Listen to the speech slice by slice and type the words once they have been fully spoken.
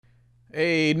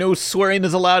Hey, no swearing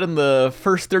is allowed in the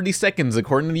first 30 seconds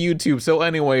according to YouTube. So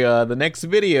anyway, the next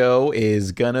video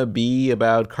is gonna be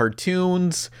about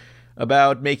cartoons,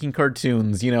 about making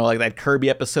cartoons. You know, like that Kirby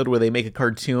episode where they make a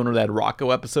cartoon, or that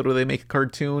Rocco episode where they make a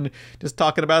cartoon. Just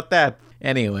talking about that.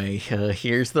 Anyway,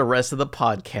 here's the rest of the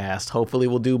podcast. Hopefully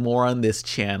we'll do more on this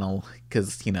channel,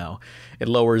 because, you know, it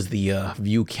lowers the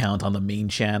view count on the main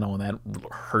channel, and that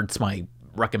hurts my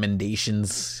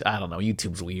recommendations. I don't know,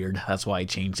 YouTube's weird. That's why I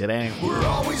changed it anyway. We're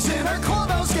always in our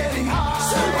clubhouse getting high.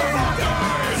 Super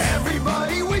fuckers.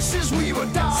 Everybody wishes we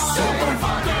would die. Super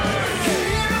fuckers.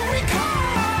 Here we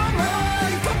come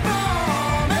like a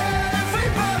bomb.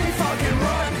 Everybody fucking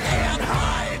run and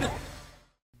hide.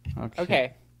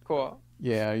 Okay, cool.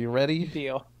 Yeah, you ready?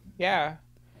 Deal. Yeah.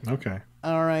 Okay.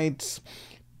 All right.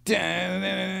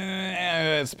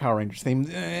 It's Power Rangers theme.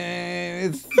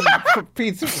 It's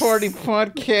Pizza Party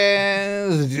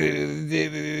Podcast.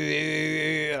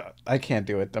 I can't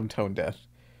do it. I'm tone deaf.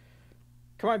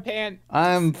 Come on, Pan.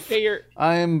 I'm Say your...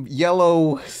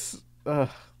 yellow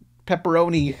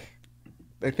pepperoni.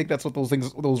 I think that's what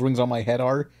those rings on my head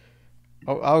are.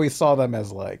 I always saw them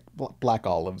as like black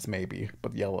olives, maybe,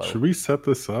 but yellow. Should we set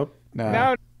this up?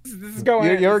 No, this is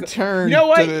going... Your turn. You know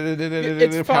what? Power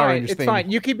It's fine. Rangers It's theme.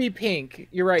 fine. You could be pink.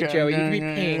 You're right, Joe. You could be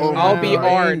pink. Oh, I'll be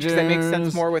Power orange, because that makes sense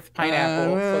Rangers. more with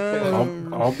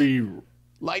pineapple. I'll be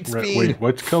Light red. speed. Wait,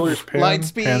 what color's Pan? Light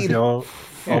speed. Pan's yellow.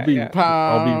 Yeah, I'll be yeah.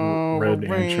 I'll be red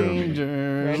anchovy.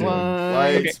 Rangers, Red.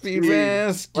 Light speed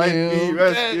rescue. Light speed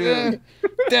rescue.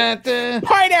 Da, da, da.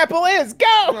 Pineapple is!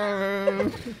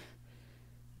 Go!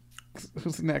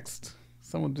 Who's next?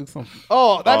 Someone do something.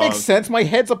 Oh, that makes sense. My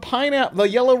head's a pineapple. The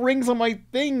yellow rings on my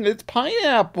thing, it's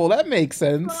pineapple. That makes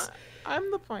sense. I'm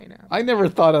the pineapple. I never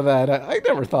thought of that. I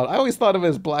always thought of it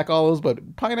as black olives,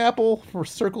 but pineapple for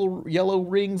circle yellow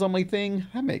rings on my thing.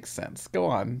 That makes sense. Go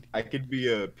on. I could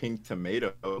be a pink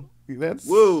tomato. That's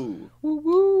Woo! woo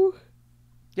woo.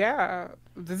 Yeah.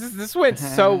 This went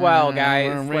so well,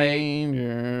 guys. Like...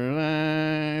 Ranger,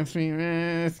 light speed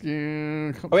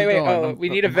rescue. Oh, wait. Oh, we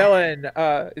need a villain.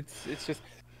 It's just...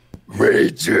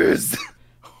 Rangers!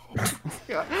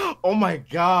 Oh my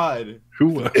god!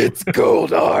 Who? It's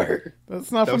Goldar!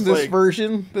 That's not from That's this like-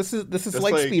 version. This is that's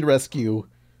Lightspeed Rescue.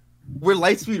 We're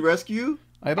Lightspeed Rescue?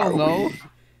 I don't Are know.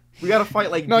 We gotta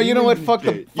fight like No, you know what? demons Fuck and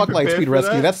the shit. fuck You prepared Lightspeed for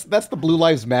Rescue. that? That's the Blue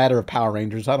Lives Matter of Power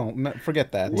Rangers.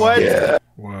 Forget that. What?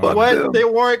 Wow. What? They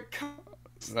weren't.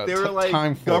 They were Time like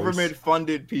Force.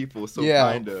 government-funded people, so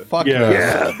Yeah, kinda. fuck Yeah.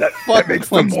 them. that Fuck makes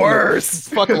them Lightspeed- worse.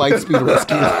 Fuck Lightspeed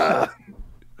Rescue.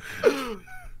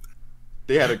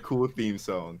 They had a cool theme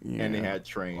song, and they Yeah. had Oh,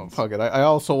 trains. fuck it. I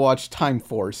also watched Time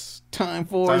Force. Time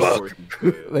Force. Time Force was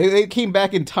good. They came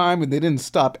back in time and they didn't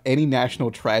stop any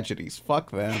national tragedies.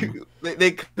 Fuck them.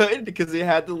 They couldn't because they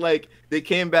had to they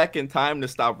came back in time to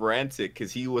stop Rancid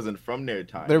because he wasn't from their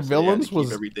time. Their so they had to villains keep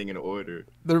was- everything in order.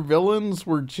 Their villains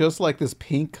were just like this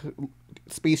pink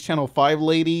Space Channel 5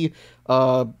 lady,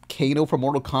 Kano from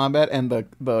Mortal Kombat, and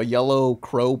the yellow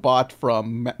crow bot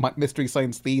from Mystery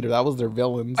Science Theater. That was their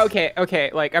villains. Okay.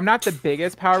 Like, I'm not the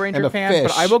biggest Power Ranger And a fan,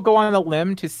 but fish. I will go on a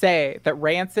limb to say that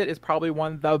Rancid is probably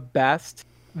one of the best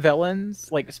villains,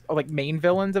 like main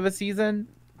villains of a season.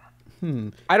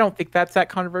 I don't think that's that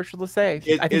controversial to say. I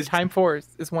think it's- Time Force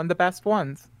is one of the best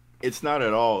ones. It's not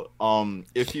at all.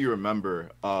 If you remember,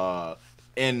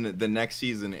 in the next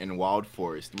season in Wild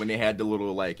Forest, when they had the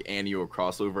little annual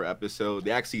crossover episode, they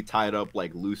actually tied up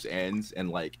loose ends,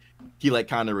 and he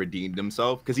kind of redeemed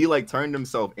himself because he turned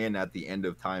himself in at the end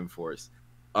of Time Force,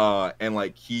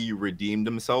 and he redeemed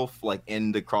himself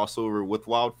in the crossover with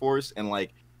Wild Force, and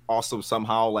also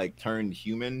somehow turned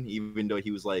human, even though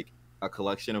he was a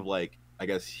collection of I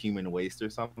guess human waste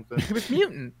or something. He was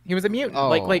mutant. He was a mutant. Oh.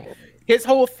 Like his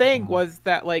whole thing was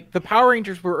that the Power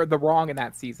Rangers were the wrong in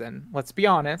that season. Let's be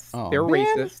honest. Oh, They were man.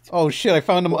 racist. Oh shit! I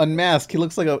found him unmasked. He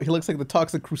looks like the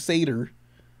Toxic Crusader.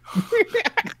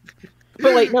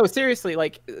 But no, seriously,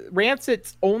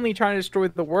 Rancid's only trying to destroy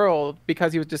the world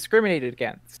because he was discriminated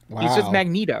against. He's just Wow.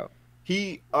 Magneto.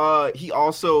 He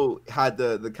also had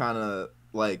the kind of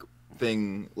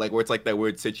thing where it's that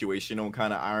weird situational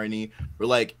kind of irony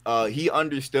where he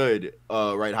understood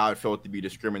right how it felt to be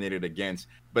discriminated against,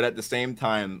 but at the same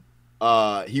time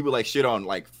he would shit on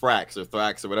Frax or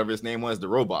Thrax or whatever his name was, the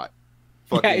robot.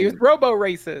 Yeah, he was robo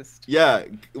racist. Yeah,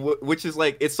 which is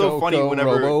it's so funny Coco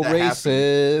whenever Robo that happens.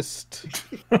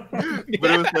 racist.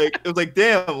 But it was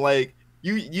damn,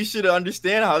 you should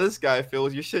understand how this guy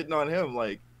feels. You're shitting on him,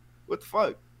 what the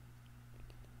fuck?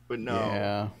 But no.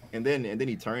 Yeah. And then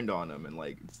he turned on him and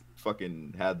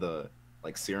fucking had the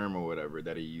serum or whatever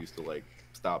that he used to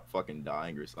stop fucking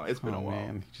dying or something. It's been Oh a while.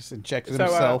 man, he just injected So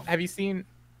himself. have you seen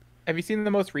Have you seen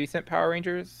the most recent Power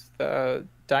Rangers? The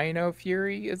Dino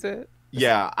Fury, is it?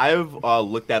 Yeah, I've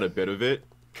looked at a bit of it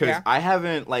because Yeah. I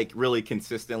haven't like really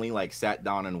consistently like sat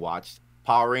down and watched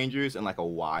Power Rangers in like a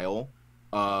while.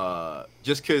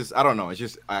 Just because I don't know, it's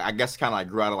just I guess kind of like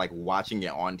grew out of like watching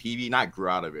it on TV, not grew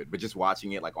out of it, but just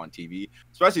watching it like on TV,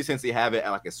 especially since they have it at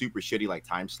like a super shitty like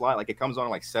time slot. Like it comes on at,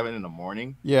 like 7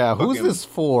 a.m. Yeah, who's Fucking- this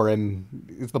for? And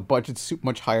is the budget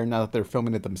much higher now that they're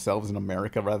filming it themselves in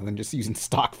America rather than just using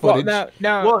stock footage? Well,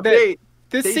 no. Well, this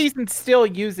they- season's still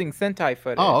using Sentai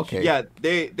footage. Oh, okay. Yeah,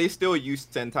 they still use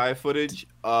Sentai footage.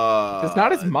 It's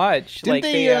not as much. Didn't like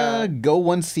they go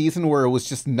one season where it was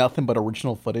just nothing but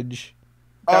original footage?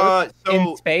 that was in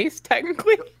So space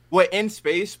technically. well, in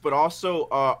space, but also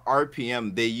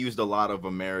RPM, they used a lot of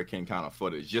American kind of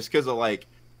footage just because of like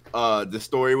the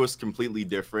story was completely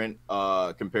different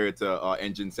compared to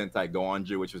Engine Sentai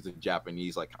Goanju, which was the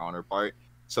Japanese like counterpart.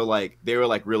 So like they were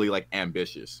like really like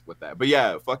ambitious with that. But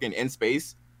yeah, fucking in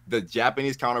space, the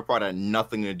Japanese counterpart had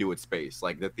nothing to do with space.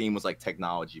 Like the theme was like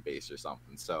technology based or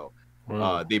something. So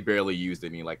Wow. they barely used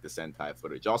any like the Sentai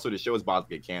footage. Also, the show was about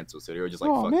to get canceled, so they were just like,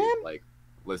 Oh, fuck man. it, like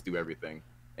let's do everything.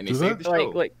 And they Does saved that- the show.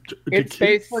 like Do it's kids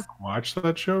based- like watch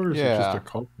that show, or is it Yeah. just a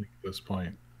cult thing at this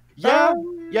point? Yeah,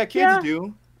 yeah, kids yeah.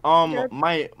 do. Yeah.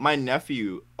 My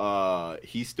nephew,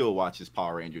 he still watches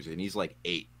Power Rangers, and he's like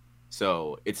 8,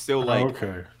 so it's still like, Oh,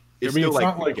 okay. it's I mean, still it's like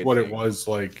not a like kid what it thing. was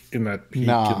like in that peak in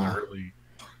Nah. the early.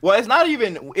 Well, it's not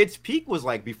even. Its peak was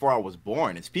like before I was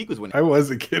born. Its peak was when. I was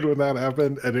a kid when that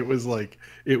happened, and it was like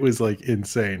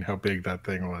insane how big that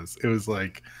thing was. It was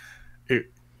like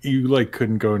you like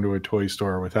couldn't go into a toy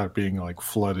store without being like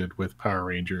flooded with Power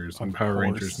Rangers and Of Power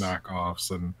Rangers course.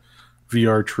 knockoffs and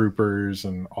VR Troopers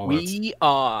and all that. We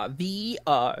are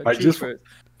VR I just- troopers.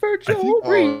 I Virtual think-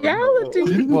 reality.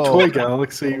 Didn't Well- Toy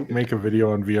Galaxy make a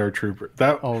video on VR Trooper?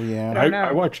 That Oh yeah. don't know.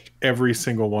 I watched every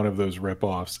single one of those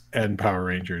ripoffs and Power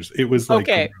Rangers. It was like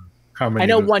Okay. how many? I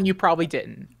know of those- one you probably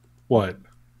didn't. What?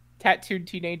 Tattooed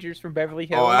teenagers from Beverly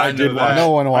Hills. Oh, I I did know watch. that. No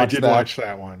one I watched did that. watch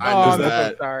that one. I Oh, know I'm so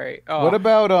that. sorry. Oh. What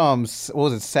about what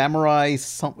was it? Samurai?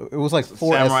 It was like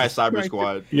 4 Samurai S's. Cyber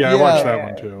Squad. Yeah, I watched that Yeah.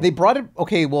 one too. They brought it.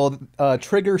 Okay, well,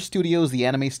 Trigger Studios, the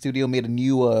anime studio, made a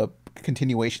new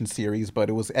continuation series, but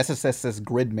it was SSSS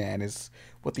Gridman is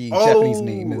what the Japanese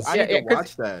name is. I Yeah, need to yeah, 'cause-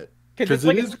 watch that. Because 'Cause it's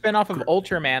like it a is spin-off of gr-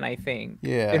 Ultraman, I think,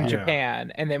 Yeah. in Yeah.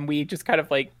 Japan. And then we just kind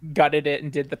of like gutted it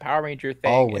and did the Power Ranger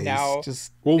thing. Always And now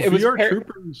just Well, It was VR par-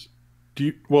 Troopers.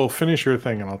 Finish your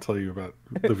thing and I'll tell you about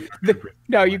the VR Troopers.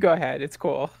 no, you go ahead. It's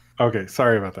cool. Okay,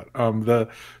 sorry about that.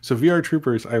 So VR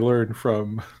Troopers, I learned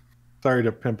from. Sorry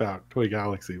to pimp out Toy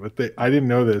Galaxy, but I didn't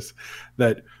know this,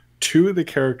 that 2 of the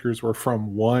characters were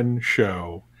from one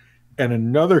show, and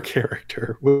another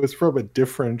character was from a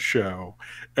different show,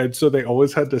 and so they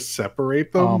always had to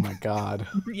separate them. oh my god.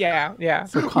 Yeah, yeah.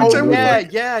 So Which I was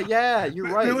convoluted. yeah, you're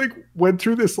right. They like went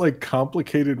through this like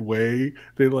complicated way.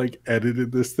 They like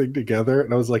edited this thing together,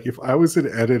 and I was like, if I was an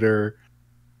editor,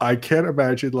 I can't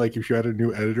imagine like if you had a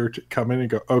new editor to come in and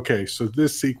go, okay, so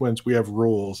this sequence we have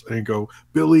rules, and go,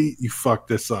 Billy, you fucked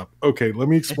this up. Okay, let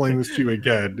me explain this to you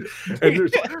again. And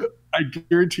there's, I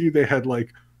guarantee you they had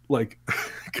like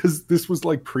because this was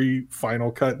like pre-final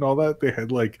cut and all that, they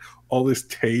had like all this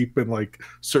tape and like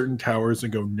certain towers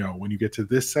and go, no, when you get to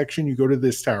this section you go to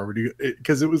this tower,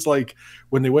 because it was like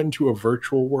when they went into a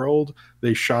virtual world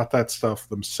they shot that stuff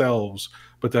themselves,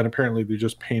 but then apparently they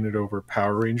just painted over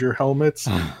Power Ranger helmets.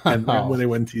 And then when they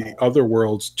went to the other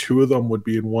worlds, 2 of them would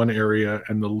be in one area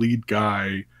and the lead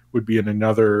guy would be in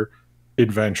another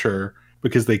adventure,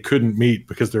 because they couldn't meet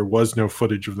because there was no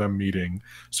footage of them meeting.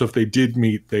 So if they did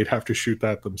meet, they'd have to shoot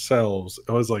that themselves.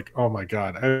 I was like, oh my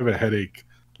god, I have a headache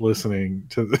listening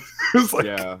to this. It was like,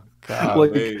 Yeah. God.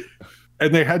 like- Wait.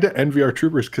 and they had to end VR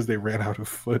Troopers because they ran out of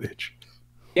footage.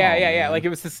 Yeah, Oh, yeah, yeah. man. Like it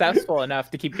was successful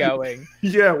enough to keep going.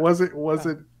 Yeah, it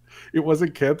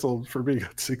wasn't canceled for being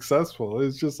unsuccessful.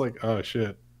 It's just like, oh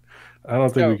shit, I don't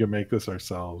think So- we can make this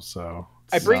ourselves. So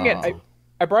I bring it. So-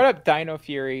 I brought up Dino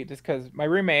Fury just because my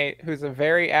roommate, who's a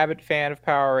very avid fan of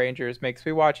Power Rangers, makes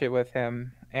me watch it with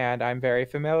him, and I'm very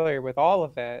familiar with all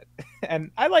of it. And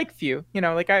I like few,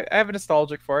 like I have a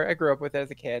nostalgic for it. I grew up with it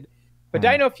as a kid. But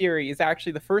Mhm. Dino Fury is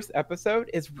actually the first episode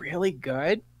is really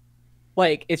good.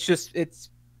 Like it's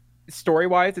story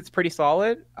wise, it's pretty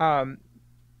solid.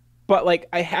 But like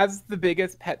I has the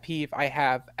biggest pet peeve I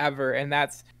have ever, and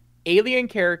that's alien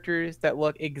characters that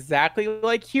look exactly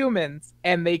like humans,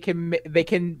 and they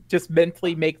can just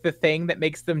mentally make the thing that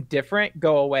makes them different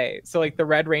go away. So like the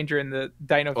Red Ranger in the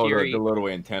Dino Oh, Fury, the little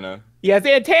antenna. he has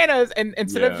antennas, and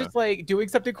instead of Yeah. just like doing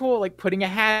something cool, like putting a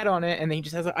hat on it, and then he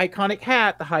just has an iconic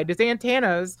hat to hide his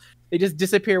antennas, They just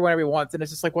disappear whenever he wants, and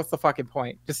it's just like, what's the fucking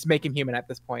point? Just make him human at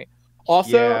this point.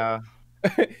 Also, yeah.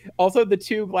 also the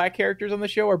two black characters on the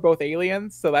show are both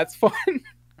aliens, so that's fun.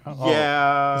 Oh,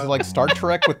 Yeah. Is it like Star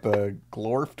Trek with the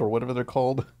Glorft or whatever they're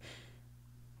called?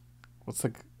 What's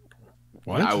the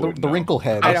What? I the, wouldn't the know. wrinkle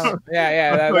heads? I don't.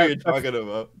 Yeah, That's what you're that's, talking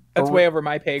about. that's way over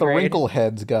my pay The grade. wrinkle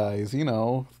heads guys, you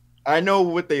know, I know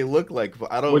what they look like,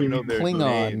 but I What do don't you know mean, their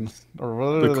Klingon names. or what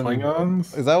The are they?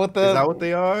 Klingons? Is that what the? Is that what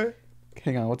they are?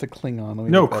 Hang on, what's a Klingon? Let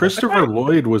me No, look that up. Christopher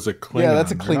Lloyd was a Klingon. Yeah,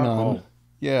 that's a They're not Klingon. all-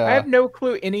 Yeah. I have no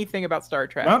clue anything about Star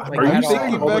Trek. Not- like, are I'm you at all. saying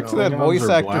thinking all the back to that Klingons voice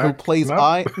are actor who black? plays Not-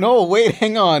 I. No, wait,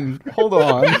 hang on, hold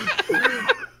on.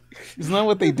 Isn't that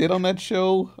what they did on that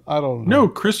show? I don't know. No,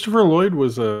 Christopher Lloyd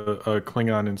was a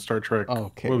Klingon in Star Trek.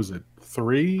 Okay. What was it?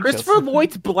 3? Christopher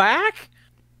Lloyd's black?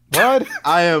 What?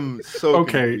 I am so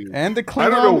Okay. confused. And a Klingon? I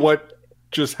don't know what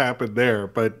just happened there,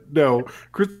 but no,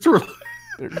 Christopher.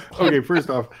 Okay, first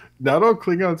off, not all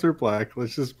Klingons are black.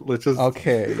 Let's just.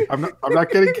 Okay. I'm not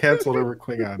getting canceled over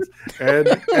Klingons.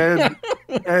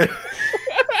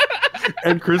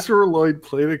 And Christopher Lloyd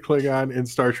played a Klingon in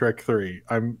Star Trek 3.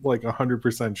 I'm like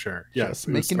 100% sure. Yes, Just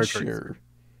it was making Star Trek sure.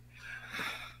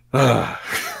 3.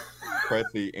 Quite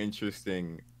the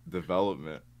interesting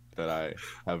development that I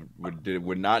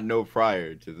would not know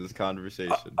prior to this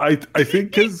conversation. I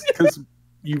think because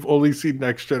you've only seen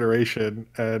Next Generation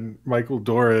and Michael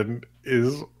Doran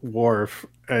is Worf,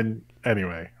 and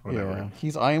anyway, whatever. Yeah,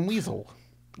 he's Iron Weasel.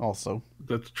 Also,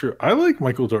 That's true. I like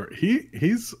Michael Doran.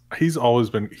 He's always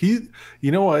been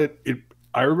You know what?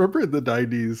 I remember in the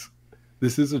 90s.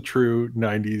 This is a true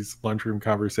 90s lunchroom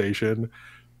conversation.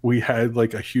 We had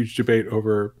like a huge debate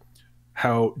over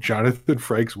how Jonathan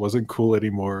Frakes wasn't cool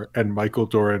anymore and Michael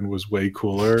Doran was way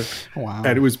cooler. wow.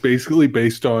 And it was basically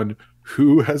based on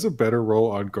who has a better role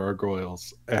on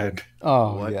Gargoyles. And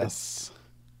Oh What? yes.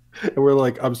 we're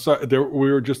like, I'm sorry.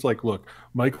 We were just like, look,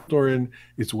 Michael Doran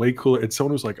is way cooler. And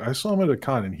someone was like, I saw him at a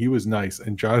con and he was nice.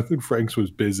 And Jonathan Frakes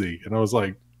was busy. And I was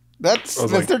like, That's I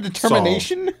was that's like, their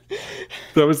determination.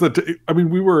 that was I mean,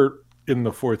 we were in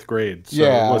the 4th grade, so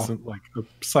Yeah. it wasn't like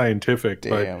scientific.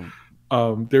 Damn.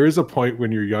 But there is a point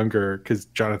when you're younger, because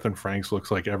Jonathan Frakes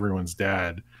looks like everyone's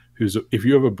dad. If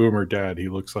you have a boomer dad, he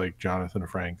looks like Jonathan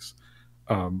Frakes.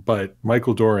 But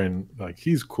Michael Doran, like,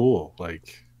 he's cool.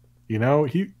 Like, you know,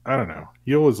 I don't know.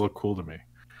 He always looked cool to me.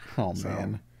 Oh So-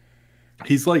 man.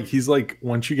 He's like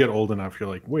once you get old enough, you're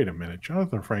like, wait a minute,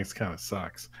 Jonathan Frakes kind of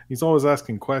sucks. He's always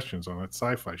asking questions on that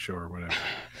sci-fi show or whatever.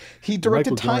 He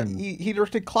directed Michael Doran- he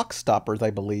directed Clock Stoppers, I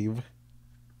believe.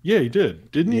 Yeah, he did,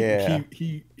 didn't he? Yeah.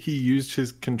 He used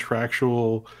his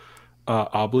contractual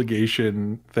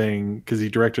obligation thing because he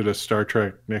directed a Star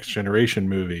Trek Next Generation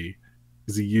movie.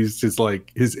 Because he used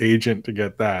his agent to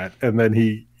get that, and then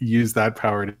he used that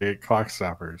power to get Clock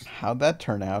Stoppers. How'd that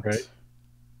turn out? Right.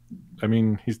 I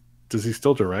mean, does he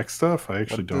still direct stuff? I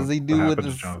actually What don't. does he what do with happened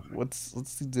to his, Jonathan?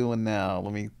 what's he doing now?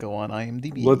 Let me go on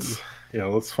IMDb.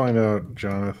 Let's find out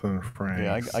Jonathan Frakes.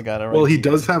 Yeah, I got it right. Well, he here.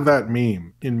 does have that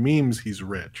meme. In memes, he's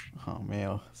rich. Oh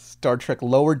man, Star Trek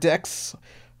Lower Decks.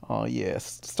 Oh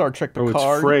yes, Star Trek Oh,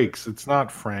 Picard. it's Frakes. It's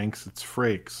not Franks. It's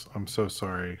Frakes. I'm so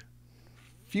sorry.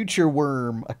 Future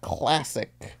Worm, a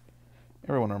classic.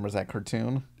 Everyone remembers that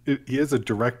cartoon. He has a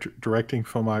directing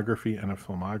filmography and a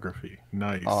filmography.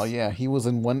 Nice. Oh yeah, he was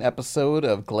in one episode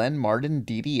of Glenn Martin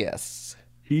DDS.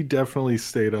 He definitely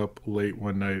stayed up late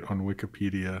one night on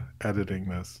Wikipedia editing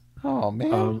this. Oh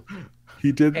man.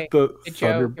 He did Hey, the hey,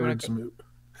 Joe, you wanna Thunderbirds go- movie.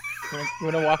 You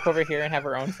want to walk over here and have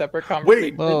our own separate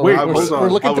conversation? Whoa, wait, we're, hold on. we're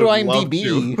looking I through would love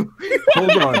IMDb.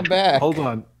 Hold on. Come back. Hold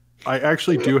on. I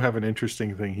actually do have an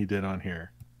interesting thing he did on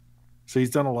here. So he's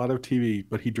done a lot of TV,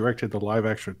 but he directed the live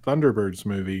action Thunderbirds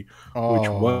movie, which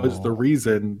was the Oh.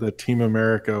 reason the Team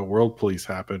America World Police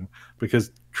happened,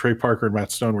 because Trey Parker and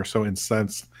Matt Stone were so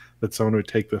incensed that someone would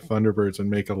take the Thunderbirds and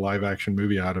make a live action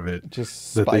movie out of it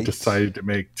Just that they spite. decided to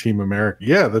make Team America.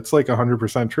 Yeah, that's like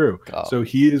 100% true. Oh. So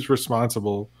he is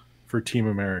responsible for Team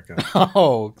America.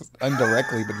 Oh,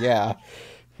 indirectly, but yeah,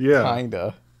 Yeah.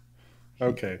 kinda.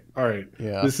 Okay. All right.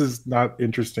 Yeah. This is not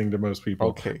interesting to most people.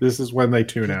 Okay. This is when they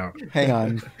tune out. Hang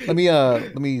on. Let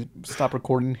me stop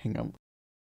recording. Hang on.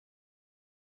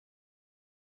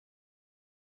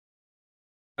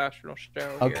 National show.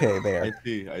 Here. Okay, I there.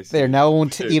 see. I see. There. Now I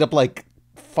want to Shit. eat up like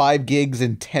 5 gigs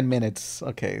in 10 minutes.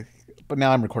 Okay. But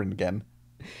now I'm recording again.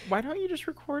 Why don't you just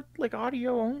record like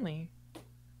audio only?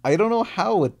 I don't know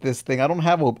how with this thing. I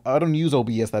don't use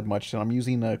OBS that much, and I'm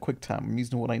using QuickTime. I'm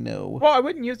using what I know. Well, I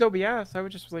wouldn't use OBS. I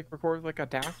would just like record like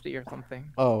Audacity or something.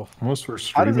 Oh, Almost for How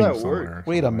does streaming that work? somewhere.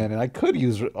 wait a minute. I could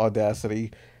use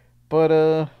Audacity.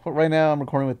 But right now I'm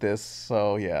recording with this,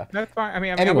 so yeah. That's fine. I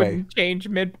mean, I Anyway. wouldn't change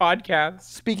mid podcast.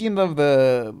 Speaking of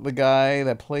the guy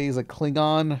that plays a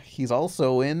Klingon, he's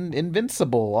also in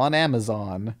Invincible on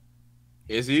Amazon.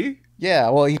 Is he? Yeah,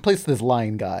 well, he plays this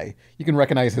lion guy. You can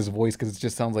recognize his voice because it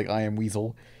just sounds like I Am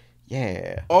Weasel.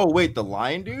 Yeah, Oh wait, the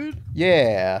lion dude,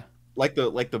 yeah, like the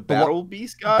battle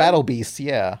beast guy. Battle Beast.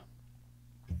 Yeah.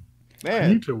 I Man.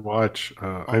 need to watch.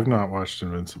 I've not watched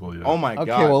Invincible yet. Oh my Okay,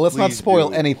 god. well, let's not please spoil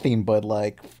do. anything, but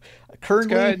like,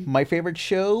 currently, good. my favorite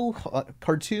show,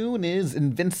 cartoon, is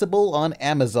Invincible on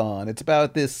Amazon. It's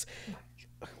about this.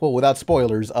 Well, without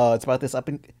spoilers, it's about this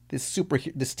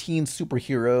this teen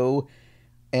superhero,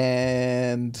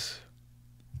 and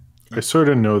I sort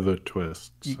of know the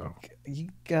twist. you, So you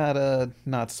gotta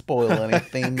not spoil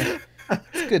anything.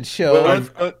 It's a good show. Well,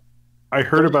 let's- I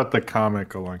heard about the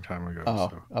comic a long time ago. Oh,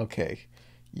 So okay.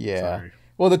 Yeah. sorry.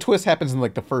 Well, the twist happens in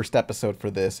like the first episode for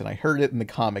this, and I heard it in the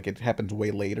comic. It happens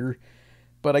way later.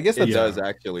 But I guess it that's does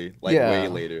actually. Like Yeah. way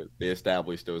later, they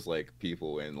established those like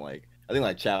people in like I think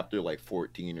like chapter like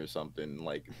 14 or something.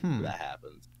 Like that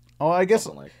happens. Oh, I guess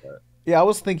Something like that. yeah, I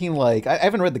was thinking like I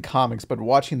haven't read the comics, but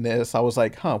watching this, I was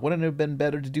like, huh, wouldn't it have been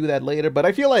better to do that later? But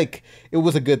I feel like it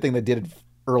was a good thing that did it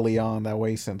early on that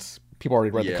way since people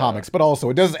already read the Yeah. comics. But also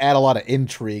it does add a lot of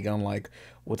intrigue on like,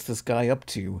 what's this guy up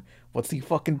to? What's he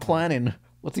fucking planning?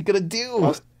 What's he gonna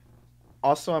do?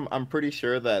 Also, I'm pretty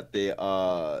sure that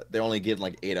they're only getting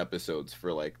like 8 episodes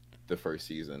for like the first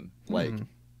season. Like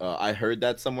I heard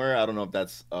that somewhere. I don't know if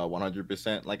that's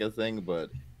 100% like a thing,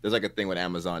 but there's like a thing with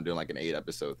Amazon doing like an 8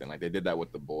 episode thing. Like they did that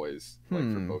with The Boys like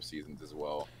for both seasons as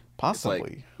well.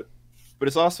 Possibly. But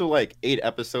it's also like 8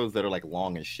 episodes that are like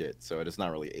long as shit. So it's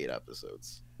not really 8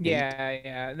 episodes.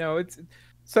 Yeah. No, it's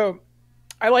so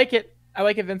I like it. I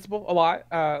like Invincible a lot.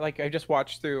 Like I just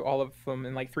watched through all of them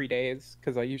in like 3 days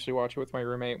because I usually watch it with my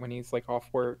roommate when he's like off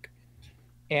work.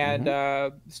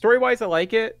 And story wise, I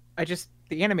like it.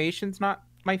 The animation's not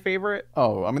my favorite.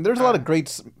 Oh, I mean, there's a lot of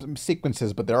great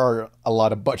sequences, but there are a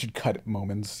lot of budget cut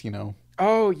moments, you know.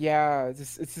 Oh yeah,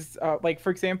 it's just like for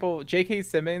example, J.K.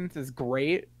 Simmons is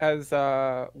great as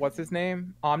what's his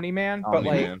name, Omni-Man,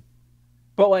 Omni-Man.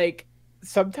 but like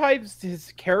sometimes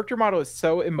his character model is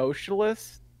so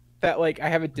emotionless that like I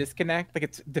have a disconnect. Like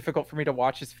it's difficult for me to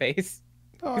watch his face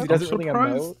because he doesn't really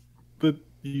emote. that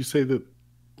you say that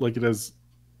like it has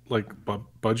like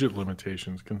budget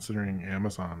limitations, considering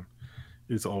Amazon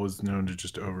is always known to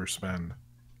just overspend.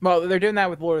 Well, they're doing that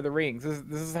with Lord of the Rings.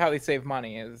 This is how they save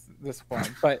money. Is this one?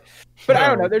 But I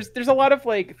don't know. There's a lot of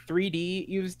like 3D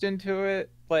used into it.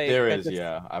 Like There that is, just,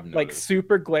 yeah. I've noticed. like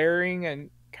super glaring and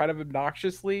kind of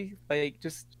obnoxiously like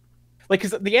just like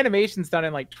because the animation's done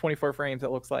in like 24 frames. It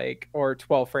looks like or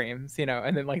 12 frames, you know,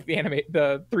 and then like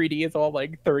the 3D is all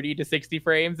like 30 to 60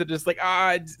 frames. And just like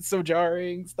it's so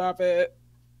jarring. Stop it.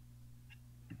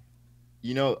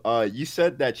 You know, you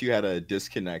said that you had a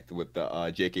disconnect with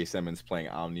the J.K. Simmons playing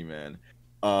Omni-Man.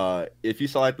 If you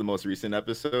saw like the most recent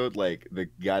episode, like the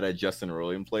guy that Justin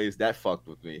Roiland plays, that fucked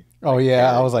with me. Oh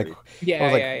yeah, I was like,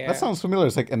 Yeah. that sounds familiar.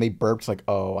 It's like, and they burped. It's like,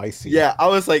 oh, I see. Yeah, I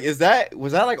was like, was that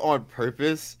like on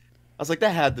purpose? I was like, that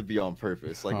had to be on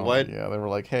purpose. Like Oh, what? Yeah, they were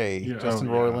like, hey, Yeah, Justin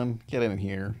oh, yeah. Roiland, get in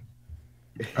here.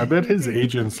 I bet his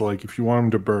agent's like, if you want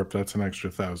him to burp, that's an extra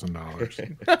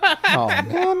 $1,000 Oh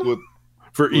man. We'll-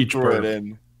 for we'll each throw burp.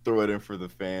 it in for the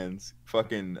fans.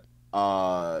 Fucking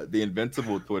the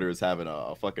Invincible Twitter is having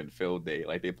a fucking fill day.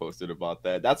 Like they posted about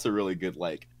that. That's a really good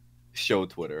like show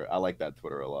Twitter. I like that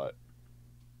Twitter a lot.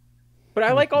 But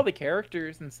I like all the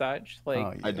characters and such. Like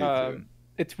Oh, yeah. I do too.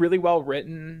 it's really well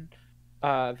written.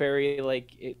 Very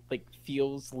like it like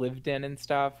feels lived in and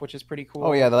stuff, which is pretty cool.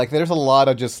 Oh yeah, like there's a lot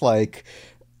of just like,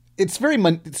 it's very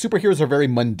superheroes are very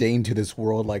mundane to this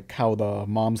world. Like how the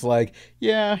mom's like,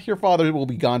 yeah, your father will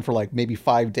be gone for like maybe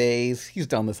 5 days. He's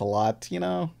done this a lot, you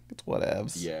know. It's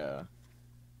whatevs. Yeah.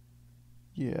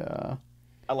 Yeah.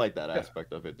 I like that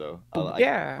aspect of it though.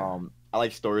 Yeah. I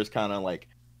like stories kind of like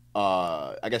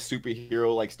I guess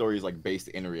superhero like stories like based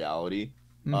in reality.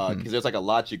 Because Mhm. there's like a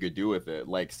lot you could do with it.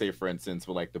 Like say for instance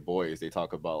with like The Boys, they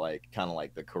talk about like kind of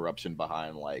like the corruption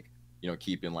behind like, you know,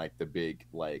 keeping like the big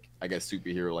like I guess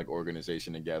superhero like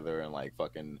organization together and like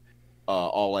fucking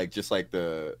all like just like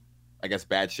the I guess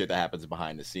bad shit that happens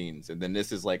behind the scenes. And then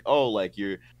this is like, oh, like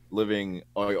you're living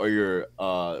or you're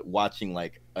watching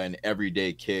like an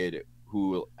everyday kid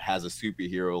who has a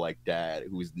superhero like dad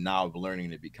who's now learning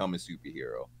to become a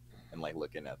superhero and like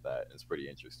looking at that. It's pretty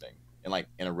interesting. And like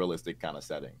in a realistic kind of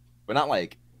setting. But not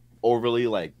like overly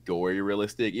like gory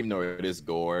realistic, even though it is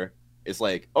gore. It's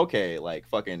like, okay, like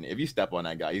fucking if you step on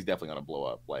that guy, he's definitely gonna blow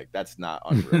up. Like that's not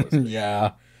unrealistic.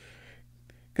 Yeah.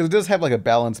 Because it does have like a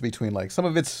balance between like some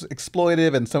of it's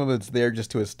exploitive and some of it's there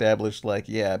just to establish like,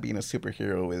 yeah, being a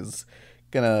superhero is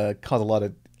gonna cause a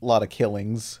lot of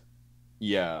killings.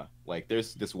 Yeah, like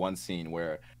there's this one scene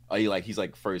where he's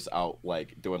like first out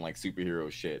like doing like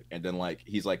superhero shit, and then like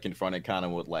he's like confronted kind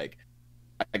of with like,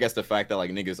 I guess the fact that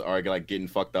like niggas are like getting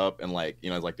fucked up and like, you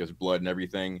know, like there's blood and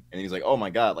everything, and he's like, oh my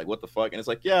god, like what the fuck? And it's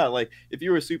like, yeah, like if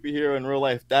you were a superhero in real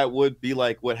life, that would be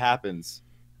like what happens,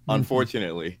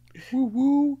 unfortunately. Woo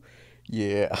woo.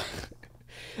 Yeah.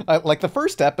 Like the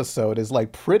first episode is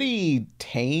like pretty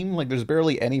tame. Like there's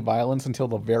barely any violence until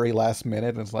the very last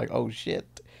minute, and it's like, oh shit.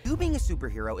 You being a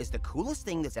superhero is the coolest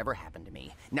thing that's ever happened to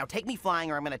me. Now take me flying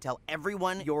or I'm gonna tell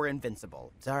everyone you're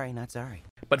invincible. Sorry, not sorry.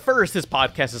 But first, this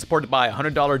podcast is supported by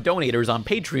 $100 donators on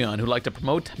Patreon who like to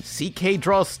promote CK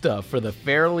Draw Stuff for the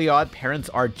Fairly Odd Parents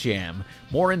Art Jam.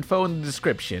 More info in the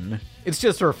description. It's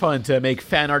just for fun to make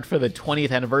fan art for the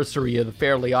 20th anniversary of the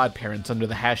Fairly Odd Parents under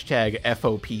the hashtag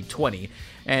FOP20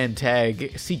 and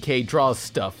tag CK Draws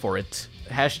Stuff for it.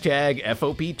 Hashtag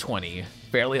FOP20,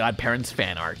 Fairly Odd Parents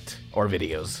fan art or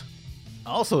videos.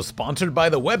 Also sponsored by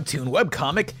the webtoon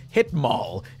webcomic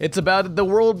Hitmall. It's about the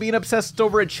world being obsessed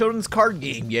over a children's card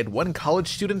game, yet one college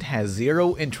student has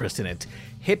zero interest in it.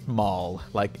 Hitmall,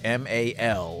 like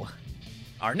M-A-L.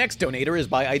 Our next donator is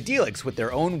by Idealix with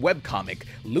their own webcomic,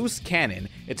 Loose Cannon.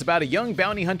 It's about a young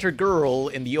bounty hunter girl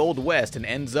in the Old West and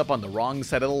ends up on the wrong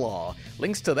side of the law.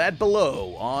 Links to that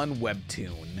below on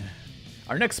Webtoon.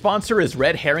 Our next sponsor is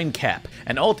Red Herring Cap,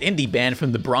 an alt-indie band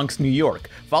from the Bronx, New York.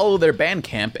 Follow their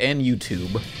Bandcamp and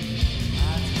YouTube.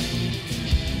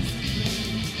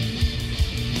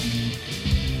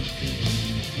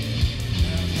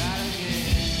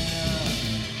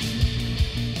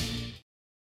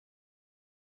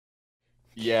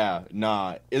 Yeah,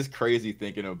 nah, it's crazy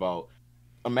thinking about.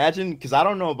 Imagine, because I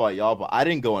don't know about y'all, but I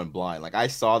didn't go in blind. Like I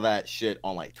saw that shit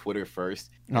on like Twitter first,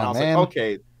 and I was man. like,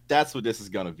 okay, that's what this is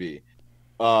gonna be.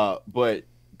 But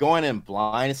going in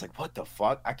blind, it's like, what the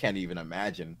fuck? I can't even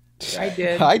imagine. I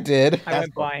did. I did. I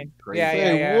went blind. crazy. Yeah, yeah,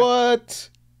 Hey, yeah. what?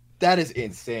 That is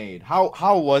insane. How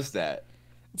was that?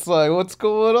 It's like, what's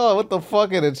going on? What the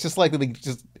fuck? And it's just like they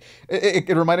just. It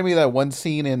reminded me of that one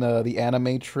scene in the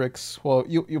Animatrix. Well,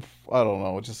 you I don't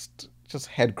know, just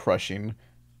head crushing.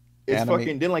 It's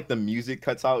fucking. Then like the music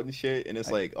cuts out and shit, and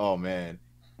it's like, oh man,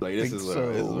 like this think is so.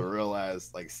 a real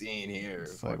ass like scene here.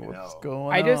 It's like, Fucking what's hell.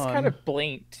 going I just on? kind of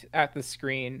blinked at the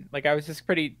screen. Like I was just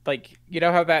pretty like, you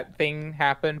know how that thing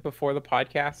happened before the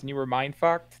podcast and you were mind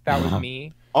fucked? That was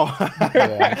me. Oh.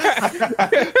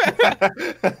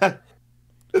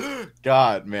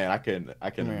 God, man, I can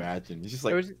Yeah. imagine. It's just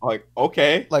It was- like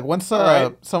okay. Like once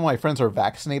Alright. some of my friends are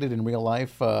vaccinated in real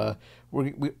life,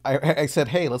 I said,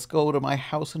 hey, let's go to my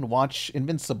house and watch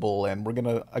Invincible, and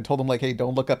I told them like, hey,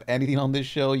 don't look up anything on this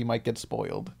show, you might get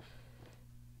spoiled.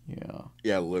 Yeah.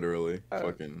 Yeah, literally.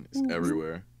 Fucking it's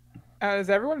everywhere. Is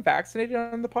everyone vaccinated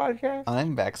on the podcast?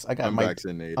 I'm I got I'm my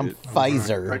vaccinated. I'm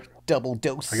Pfizer double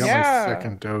dose. I got Yeah. my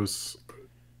second dose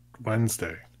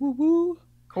Wednesday. Woo woo.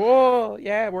 Cool.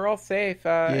 Yeah, we're all safe.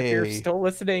 If you're Yay. still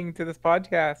listening to this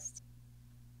podcast,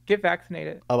 get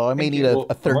vaccinated. Although I may Thank need you. a Well,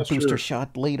 third unless booster you're-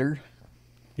 shot later.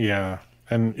 Yeah,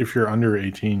 and if you're under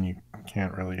 18, you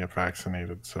can't really get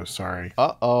vaccinated. So sorry.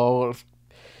 Uh-oh.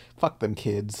 Fuck them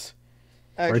kids.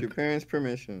 Ask Right. your parents'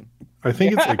 permission. I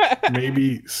think it's like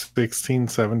maybe 16,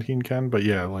 17 can, but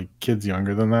yeah, like kids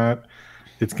younger than that,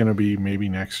 it's gonna be maybe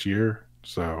next year.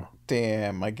 So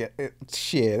Damn, I get it.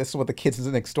 Shit, this is what the kids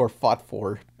next door fought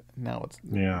for. Now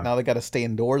yeah, now they got to stay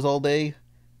indoors all day.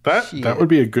 that shit. would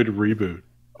be a good reboot.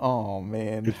 Oh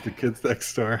man. If the kids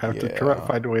next door have to Yeah.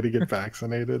 find a way to get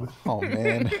vaccinated. Oh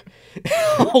man.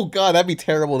 Oh god, that'd be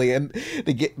terrible. They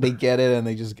get it and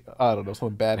they just I don't know,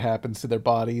 something bad happens to their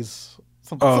bodies.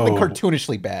 Something Oh.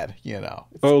 cartoonishly bad, you know.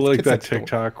 Oh, like kids that next door.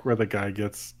 TikTok where the guy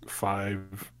gets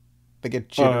five They get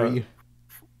jittery.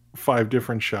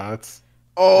 different shots.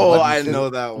 Oh, What? I know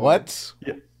that one. What?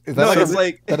 Yeah. Is No, that it's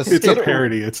like that a It's skit a or-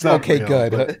 parody. It's not Okay, real,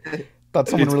 good. but Thought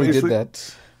someone It's really did basically-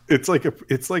 that.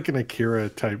 It's like an Akira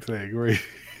type thing where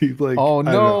he like. Oh, I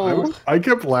don't know, no. I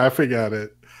kept laughing at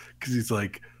it because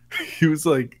he was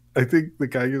like, I think the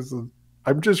guy is.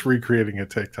 I'm just recreating a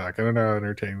TikTok. I don't know how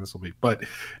entertaining this will be, but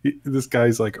this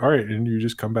guy's like, all right, and you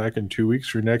just come back in 2 weeks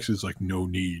for next. He's like, no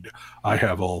need. I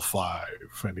have all five,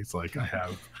 and he's like, I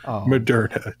have Oh.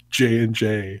 Moderna,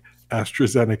 J&J,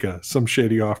 AstraZeneca, some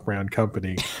shady off-brand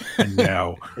company, and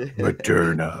now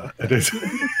Moderna.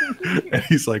 And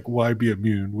he's like, why be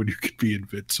immune when you could be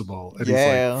invincible? And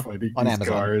Yeah, he's like fighting on these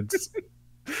Amazon. guards.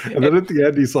 And then at the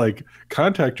end, he's like,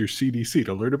 contact your CDC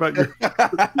to learn about your.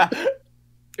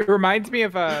 It reminds me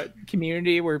of a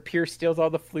Community where Pierce steals all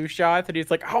the flu shots and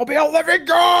he's like, "I'll be a living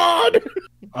god."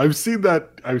 I've seen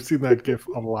that gif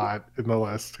a lot in the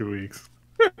last 2 weeks.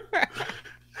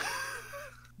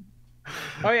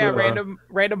 Oh yeah,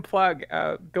 random plug.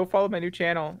 Go follow my new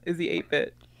channel, Izzy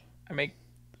 8-Bit. I make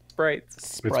sprites.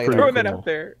 Sprite pretty art. Throwing that cool. out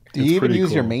there. Do you It's even pretty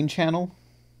use your cool. main channel?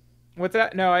 What's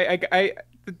that? No, I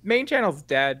the main channel's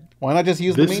dead. Why not just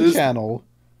use the This main is- channel?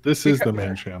 This is the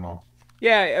main channel.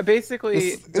 Yeah,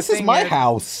 basically. This is my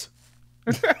house.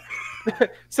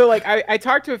 So like I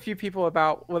talked to a few people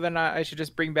about whether or not I should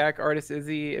just bring back Artist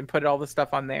Izzy and put all the stuff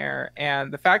on there,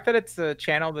 and the fact that it's a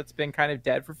channel that's been kind of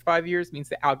dead for 5 years means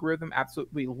the algorithm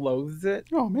absolutely loathes it.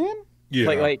 Oh man. Yeah.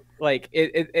 Like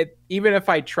it even if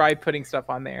I tried putting stuff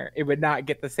on there, it would not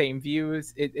get the same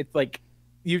views. It's like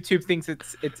YouTube thinks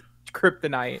it's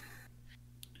kryptonite.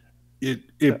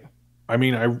 I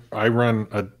mean, I run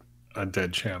a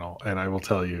dead channel, and I will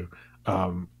tell you,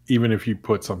 even if you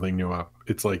put something new up,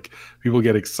 it's like people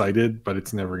get excited, but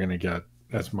it's never going to get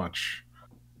as much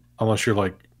unless you're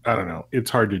like, I don't know. It's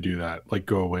hard to do that. Like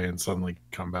go away and suddenly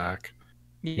come back.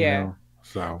 you Yeah. know?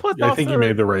 So Plus I think you also-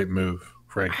 made the right move,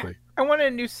 frankly. I wanted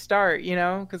a new start, you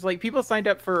know, because like people signed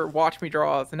up for Watch Me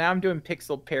Draws, and now I'm doing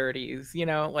pixel parodies. You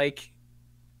know, like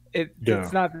Yeah.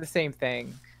 it's not the same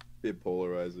thing. Bit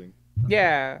polarizing.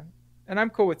 Yeah, and I'm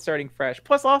cool with starting fresh.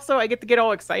 Plus, also I get to get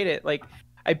all excited. Like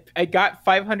I got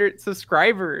 500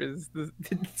 subscribers,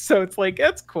 so it's like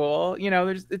that's cool. You know,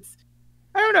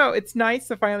 I don't know. It's nice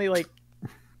to finally like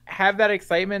have that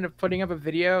excitement of putting up a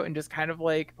video and just kind of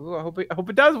like, ooh, I hope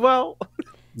it does well.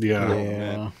 Yeah.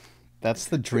 Yeah. That's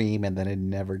the dream, and then it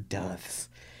never does.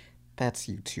 That's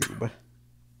YouTube.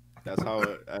 That's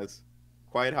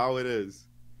quite how it is.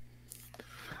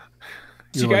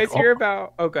 Did you You're guys like, hear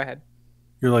about? Oh, go ahead.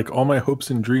 You're like, all my hopes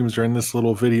and dreams are in this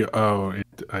little video. Oh,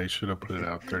 I should have put it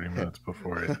out 30 minutes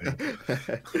before, I think.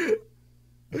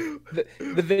 The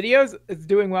videos is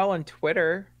doing well on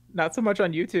Twitter, not so much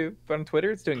on YouTube, but on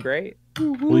Twitter it's doing great.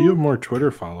 Well, you have more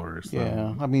Twitter followers Yeah,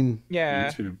 than I mean, Yeah.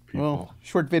 YouTube people. well,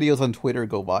 short videos on Twitter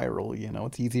go viral. You know,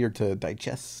 it's easier to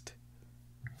digest.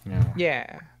 yeah.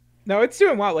 Yeah. No, it's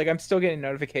doing well. Like I'm still getting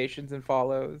notifications and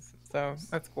follows, so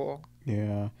that's cool.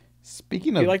 Yeah.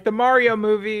 Speaking If of, you like the Mario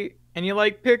movie and you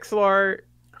like pixel art,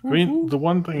 I mean, the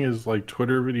one thing is like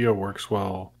Twitter video works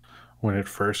well when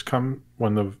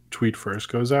the tweet first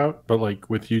goes out, but like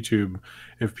with YouTube,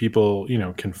 if people,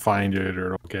 can find it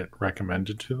or it'll get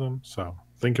recommended to them. So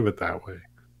think of it that way.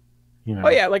 oh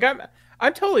yeah, like I'm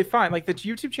totally fine. Like the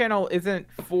YouTube channel isn't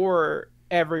for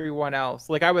everyone else.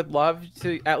 Like I would love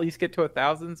to at least get to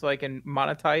 1,000 so I can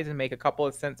monetize and make a couple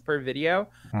of cents per video.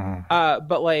 Mhm.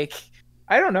 But like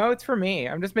I don't know, it's for me.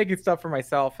 I'm just making stuff for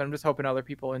myself, and I'm just hoping other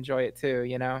people enjoy it too,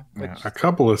 you know? Yeah, Which, a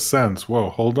couple of cents. Whoa,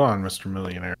 hold on, Mr.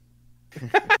 Millionaire.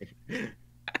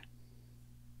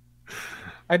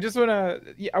 I just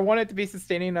I want it to be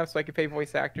sustaining enough so I can pay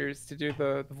voice actors to do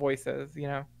the voices, you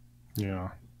know? Yeah,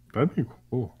 that'd be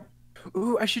cool.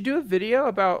 Ooh, I should do a video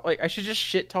about like I should just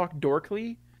shit talk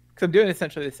Dorkly because I'm doing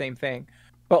essentially the same thing,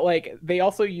 but like they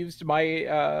also used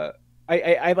my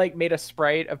I like made a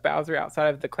sprite of Bowser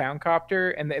outside of the clown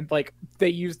copter, and then like they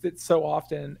used it so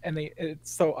often, and it's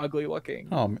so ugly looking.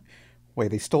 oh,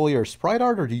 wait, they stole your sprite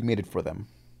art, or you made it for them?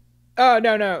 Oh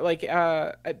no, like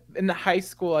in the high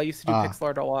school I used to do Ah. pixel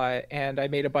art a lot, and I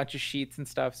made a bunch of sheets and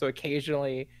stuff. So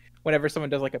occasionally, whenever someone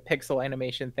does like a pixel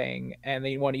animation thing and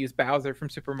they want to use Bowser from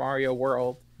Super Mario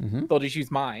World, Mm-hmm. they'll just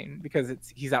use mine because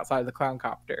he's outside of the clown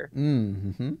copter.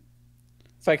 Mm-hmm.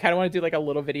 So I kind of want to do like a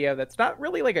little video that's not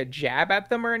really like a jab at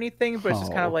them or anything, but it's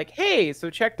just kind Oh. of like, hey, so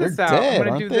check They're this out. dead, I'm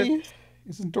gonna aren't do they? this.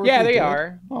 Isn't Dorothy Yeah, they dead?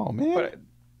 are. Oh man,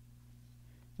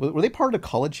 But were they part of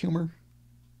College Humor?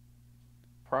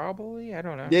 probably, I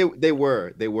don't know. They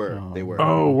were. Oh.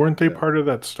 Oh, weren't they Yeah. part of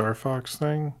that Star Fox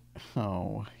thing?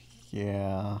 Oh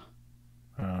yeah,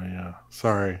 Oh yeah.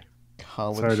 Sorry.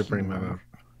 College Sorry to bring that Humor. up.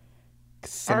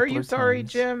 Are you Simpler sorry,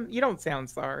 times. Jim? You don't sound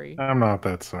sorry. I'm not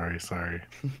that sorry. Sorry.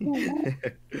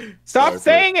 Stop Sorry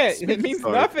saying for- it. It means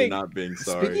sorry for nothing. Not being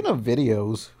sorry. Speaking of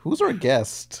videos, who's our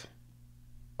guest?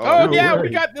 Oh, no yeah, way. we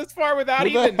got this far without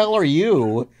Who the even. hell are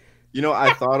you?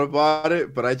 I thought about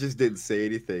it, but I just didn't say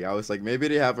anything. I was like, maybe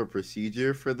they have a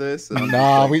procedure for this. And I'm just,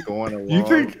 Nah, like, we- going along. You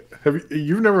think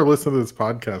you've never listened to this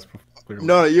podcast before? clearly.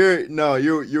 No,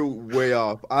 you're way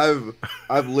off.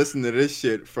 I've listened to this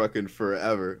shit fucking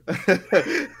forever.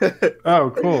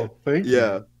 Oh, cool. Thank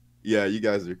you. Yeah, you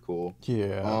guys are cool.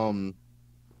 Yeah.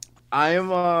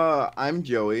 I'm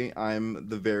Joey. I'm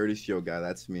the Verity Show guy.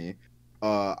 That's me.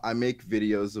 I make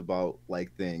videos about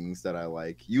like things that I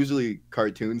like, usually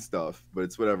cartoon stuff, but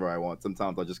it's whatever I want.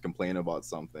 Sometimes I'll just complain about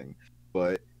something.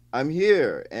 But I'm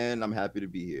here, and I'm happy to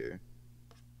be here.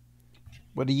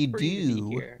 What do you Free to be do?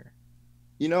 here.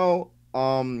 You know,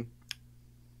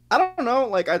 I don't know.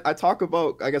 Like, I talk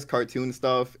about, I guess, cartoon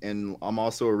stuff, and I'm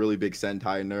also a really big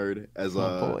Sentai nerd. As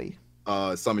Oh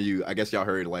boy. some of you, I guess y'all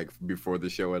heard like before the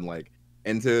show and like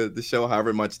into the show,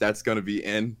 however much that's gonna be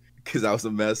in, because that was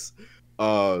a mess.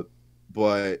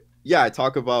 But yeah, I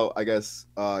talk about, I guess,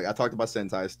 I talked about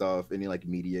Sentai stuff, any like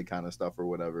media kind of stuff or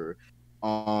whatever.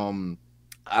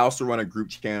 I also run a group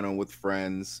channel with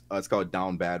friends. It's called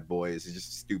Down Bad Boys. It's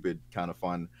just stupid, kind of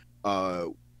fun. Uh,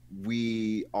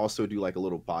 we also do like a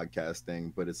little podcast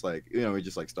thing, but it's like, we're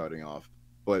just like starting off.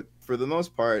 But for the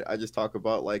most part, I just talk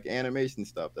about like animation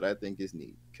stuff that I think is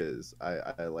neat because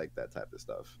I like that type of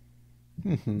stuff.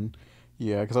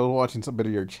 Yeah, because I was watching some bit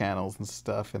of your channels and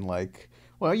stuff, and like,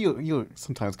 well, you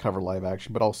sometimes cover live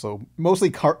action, but also mostly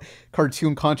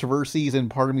cartoon controversies. And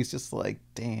part of me is just like,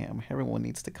 damn, everyone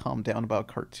needs to calm down about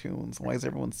cartoons. Why is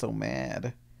everyone so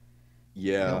mad?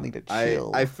 Yeah, Y'all need to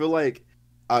chill. I feel like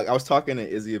I was talking to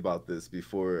Izzy about this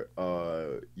before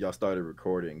y'all started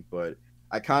recording, but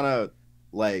I kind of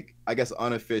like, I guess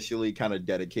unofficially kind of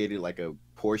dedicated like a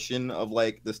portion of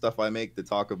like the stuff I make to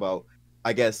talk about,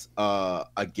 I guess,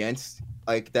 against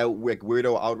like that like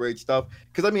weirdo outrage stuff.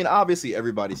 Because I mean, obviously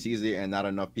everybody sees it, and not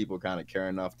enough people kind of care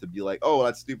enough to be like, oh,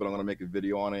 that's stupid, I'm gonna make a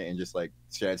video on it and just like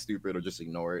chat stupid or just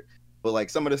ignore it. But like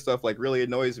some of this stuff like really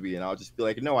annoys me, and I'll just be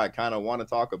like, no, I kind of want to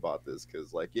talk about this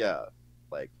because like, yeah,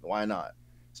 like why not?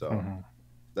 So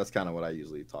that's kind of what I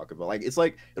usually talk about. Like it's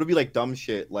like it'll be like dumb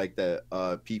shit like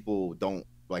that people don't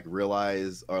like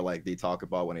realize, or like they talk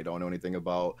about when they don't know anything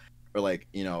about, or like,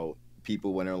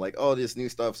 people when they're like, oh, this new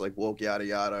stuff's like woke yada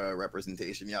yada,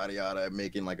 representation yada yada,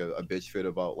 making like a bitch fit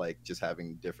about like just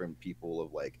having different people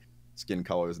of like skin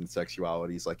colors and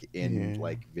sexualities like in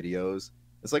like videos.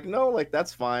 It's like, no, like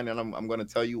that's fine, and I'm gonna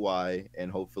tell you why,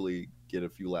 and hopefully get a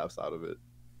few laughs out of it.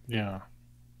 Yeah.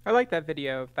 I like that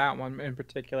video, that one in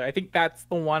particular. I think that's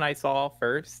the one I saw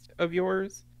first of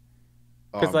yours.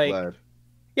 Oh, 'Cause, I'm like, glad.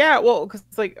 Yeah, well, because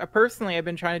like personally, I've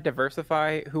been trying to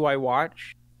diversify who I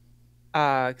watch.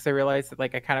 Because I realized that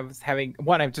like I kind of was having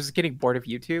I'm just getting bored of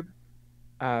YouTube.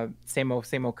 Same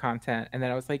old content, and then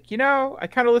I was like, I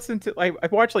kind of listen to like I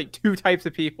watch like two types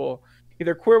of people,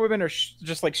 either queer women or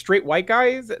just like straight white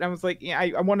guys. And I was like, yeah,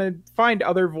 I want to find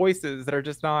other voices that are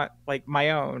just not like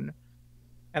my own.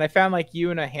 And I found like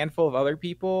you and a handful of other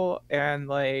people, and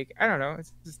like I don't know,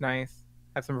 it's just nice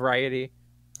have some variety.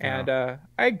 And I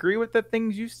agree with the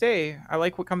things you say. I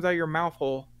like what comes out of your mouth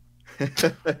hole.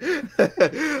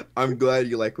 I'm glad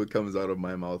you like what comes out of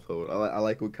my mouth hole. I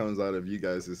like what comes out of you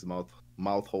guys'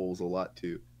 mouth holes a lot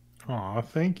too. Aw,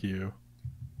 thank you.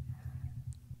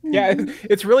 Yeah,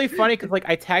 it's really funny because like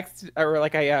I text or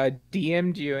like I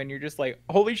DM'd you, and you're just like,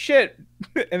 holy shit,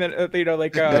 and then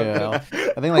like Yeah.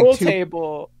 I think pool like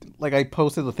table. like I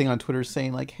posted the thing on Twitter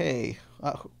saying like, hey,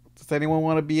 does anyone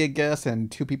want to be a guest?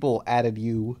 And two people added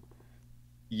you.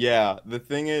 Yeah, the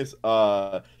thing is,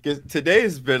 because today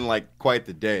has been like quite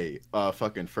the day.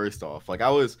 Fucking first off, like I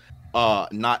was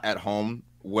not at home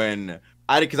when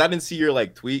because I didn't see your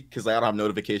like tweet because I don't have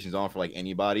notifications on for like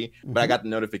anybody, but I got the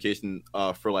notification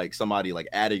for like somebody like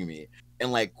adding me,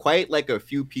 and like quite like a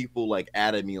few people like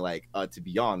added me like to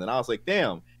be on, and I was like,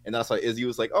 damn, and that's why Izzy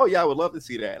was like, oh yeah, I would love to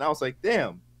see that, and I was like,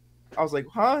 damn, I was like,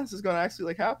 huh, is this gonna actually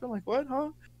like happen? Like what,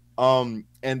 huh?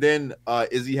 And then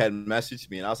Izzy had messaged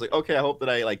me, and I was like, okay, I hope that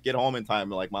I like get home in time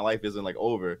and like my life isn't like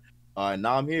over. And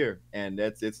now I'm here, and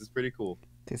it's pretty cool.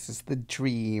 This is the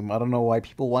dream. I don't know why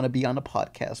people want to be on a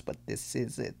podcast, but this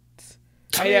is it.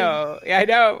 I know, yeah, I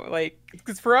know. Like,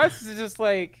 because for us, it's just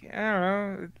like I don't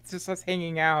know. It's just us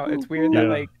hanging out. It's weird that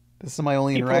like This is my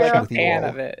only people interaction are a with you fan all.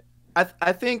 of it.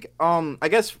 I think I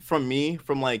guess from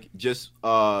like just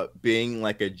being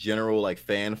like a general like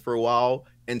fan for a while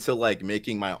into like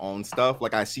making my own stuff,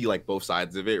 like I see like both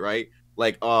sides of it, right?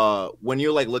 Like when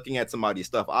you're like looking at somebody's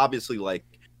stuff, obviously like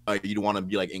you want to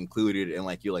be like included and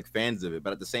like you're like fans of it,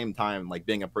 but at the same time, like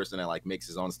being a person that like makes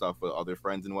his own stuff with other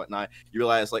friends and whatnot, you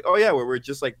realize like, oh yeah, we're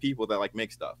just like people that like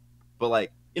make stuff. But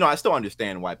like, I still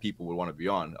understand why people would want to be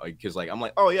on, because like I'm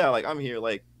like, oh yeah, like I'm here,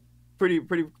 like pretty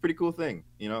cool thing,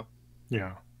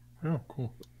 Yeah. Oh,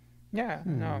 cool. Yeah,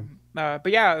 no.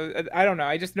 But yeah, I don't know.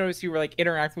 I just noticed you were like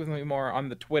interacting with me more on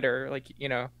the Twitter, like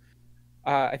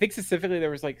I think specifically there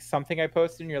was like something I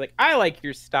posted, and you're like, I like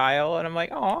your style, and I'm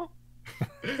like, oh.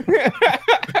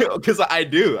 Because I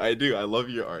do. I love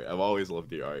your art. I've always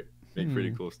loved your art. Make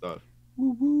pretty cool stuff.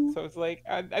 So it's like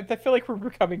I feel like we're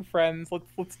becoming friends.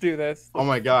 Let's do this. Oh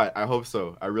my god, I hope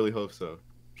so. I really hope so.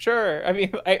 Sure. I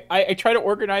mean, I try to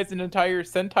organize an entire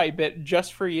Sentai bit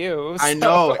just for you. I so-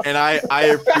 know, and I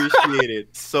appreciate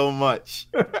it so much.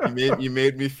 You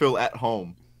made me feel at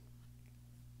home.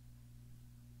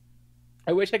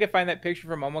 I wish I could find that picture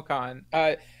from Omicon.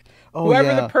 Oh Whoever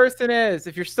yeah. the person is,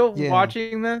 if you're still Yeah.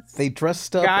 watching this, They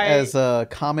dressed up Guy- as a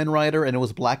Kamen Rider, and it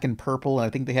was black and purple, and I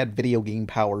think they had video game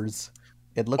powers.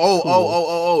 It looked Oh, cool.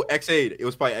 oh, X8. It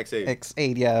was by X8.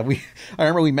 X8, yeah. I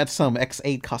remember we met some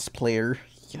X8 cosplayer.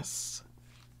 Yes.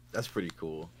 That's pretty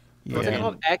cool. what's it Yeah.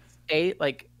 called? X8,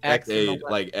 like X in the X8,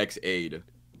 letter. like X8.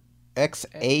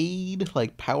 X-Aid,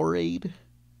 like Powerade.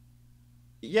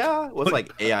 Yeah, what's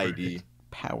like AID?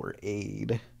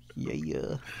 Powerade.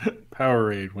 Yeah.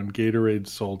 Powerade when Gatorade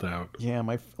sold out. Yeah,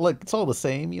 look, it's all the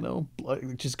same, you know.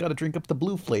 Like, just got to drink up the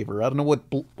blue flavor. I don't know what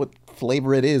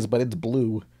flavor it is, but it's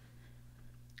blue.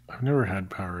 I've never had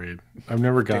Powerade. I've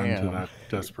never gotten to Damn. that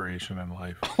desperation in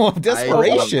life. Oh,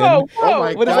 desperation. Whoa, whoa, Oh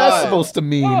my What is that God. supposed to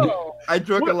mean? whoa. I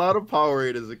drank a lot of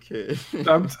Powerade as a kid.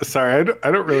 I'm sorry.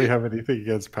 I don't really have anything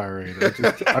against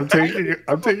Powerade.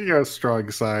 I'm taking a strong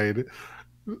side.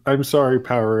 I'm sorry,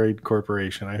 Powerade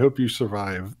Corporation. I hope you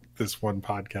survive this one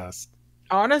podcast.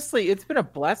 Honestly, it's been a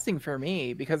blessing for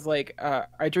me because like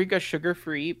I drink a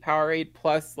sugar-free Powerade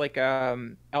plus like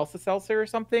Elsa Seltzer or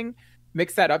something,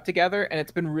 mix that up together, and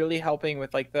it's been really helping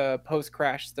with like the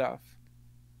post-crash stuff.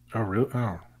 Oh, really?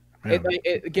 Oh, It, man.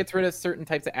 it gets rid of certain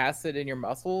types of acid in your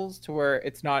muscles to where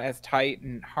it's not as tight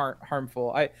and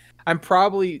harmful. I'm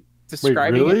probably Wait,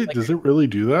 describing really? it like Does it really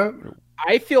do that?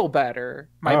 I feel better.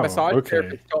 My Oh, massage okay.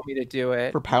 therapist told me to do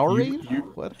it. For Powerade?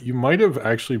 You- What? You might have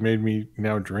actually made me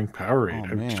now drink Powerade.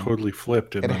 Oh, I've man. totally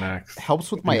flipped in It the next.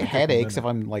 helps with my Yeah, headaches if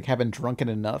minute. I'm like haven't drunken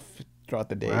enough throughout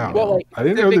the day. Wow. you Well, know? like, I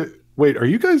didn't the know big- that. Wait, are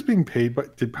you guys being paid by?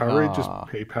 Did Powerade just Nah.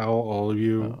 PayPal all of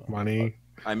you No. money?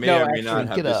 I may No, or may actually, not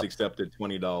have get just up. accepted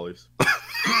 $20.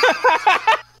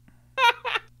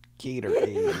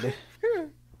 Gatorade.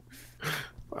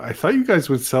 I thought you guys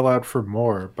would sell out for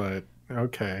more, but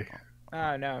okay.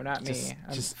 Oh no, not me. Just,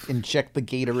 I'm- just inject the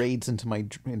Gatorades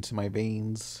into my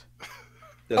veins.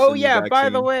 That's Oh the new yeah, by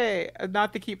the vaccine. way,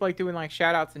 not to keep like doing like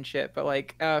shout outs and shit, but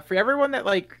like for everyone that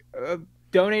like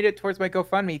donated towards my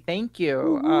GoFundMe, thank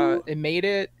you. It made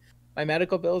it. My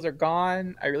medical bills are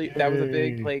gone. That was a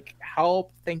big Yay. like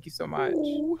help. Thank you so much.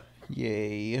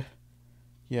 Yay.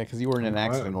 Yeah, because you were in an I'm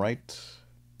glad. accident, right?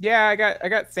 Yeah, I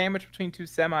got sandwiched between two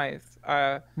semis.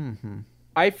 Mm-hmm.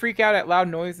 I freak out at loud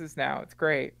noises now. It's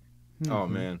great. Oh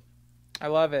man. I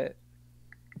love it.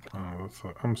 Oh,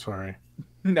 I'm sorry.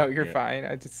 No, you're Yeah. fine.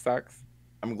 It just sucks.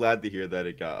 I'm glad to hear that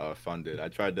it got funded. I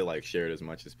tried to like share it as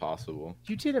much as possible.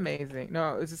 You did amazing.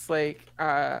 No, it was just like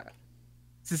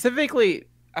specifically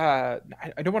I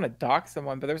don't want to dock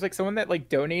someone, but there was like someone that like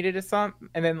donated to some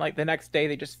and then like the next day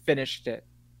they just finished it.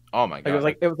 Oh my Like, god. it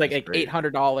was like that's great.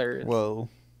 $800. Whoa.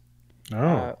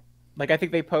 Oh, Like I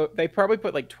think they probably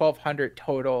put like 1,200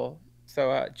 total.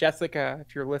 So Jessica,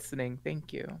 if you're listening,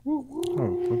 thank you.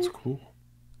 oh, that's cool.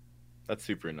 That's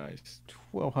super nice.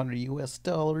 $1,200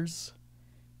 US.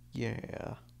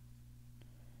 Yeah.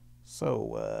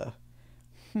 So,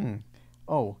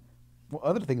 Oh, well,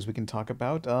 other things we can talk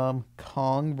about.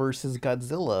 Kong versus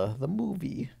Godzilla, the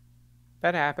movie.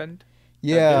 That happened.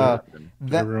 Yeah, Did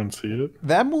that everyone see it?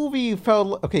 that movie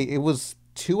felt okay. It was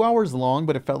 2 hours long,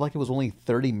 but it felt like it was only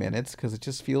 30 minutes because it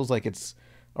just feels like it's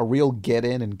a real get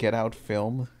in and get out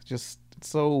film. Just it's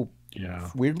so Yeah.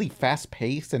 weirdly fast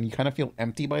paced, and you kind of feel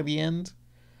empty by the end.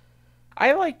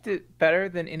 I liked it better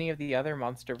than any of the other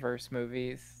MonsterVerse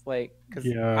movies. Like, because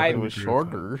Yeah, I It would was agree with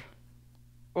that. shorter.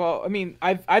 well, I mean,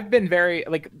 I've been very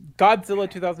like Godzilla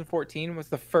 2014 was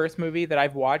the first movie that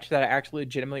I've watched that I actually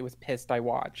legitimately was pissed I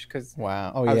watched because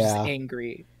Wow. Oh I was just yeah.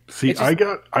 angry. See, It's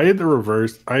just- I had the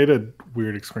reverse. I had a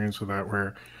weird experience with that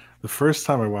where the first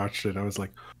time I watched it, I was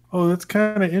like, oh, that's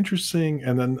kind of interesting.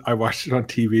 And then I watched it on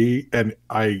TV and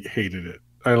I hated it.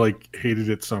 I like hated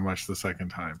it so much the second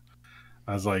time.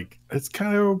 I was like, it's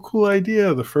kind of a cool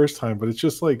idea the first time, but it's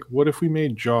just like, what if we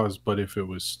made Jaws, but if it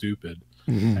was stupid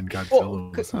and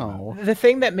Godzilla was in it? Oh. The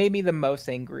thing that made me the most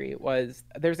angry was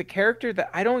there's a character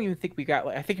that I don't even think we got.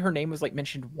 Like, I think her name was like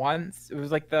mentioned once. It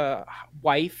was like the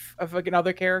wife of like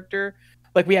another character.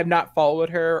 Like we have not followed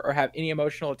her or have any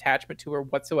emotional attachment to her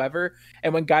whatsoever.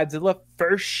 And when Godzilla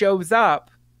first shows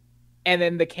up, and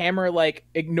then the camera like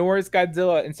ignores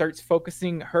Godzilla and starts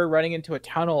focusing her running into a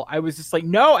tunnel, I was just like,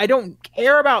 no, I don't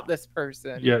care about this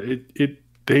person. Yeah,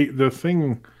 the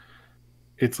thing,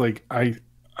 it's like I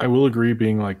will agree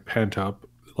being like pent up,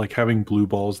 like having blue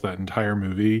balls that entire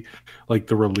movie, like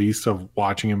the release of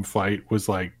watching him fight was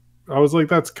like I was like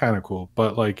that's kind of cool,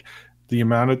 but like the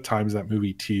amount of times that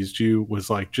movie teased you was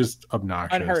like just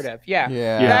obnoxious. Unheard of. Yeah.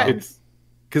 Yeah. Yeah, That- it's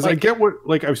because I like- get what,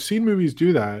 like, I've seen movies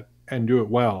do that and do it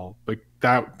well, but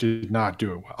that did not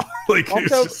do it well. Like,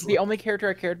 it's Also, just the only character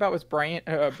I cared about was Brian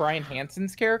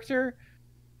Hanson's character.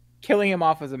 Killing him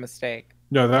off was a mistake.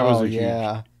 no, that was Oh a huge.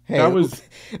 yeah. Hey, That was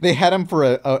they had him for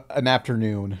an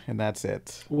afternoon, and that's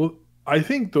it. well. I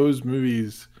think those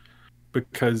movies,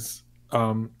 because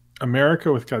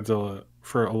America with Godzilla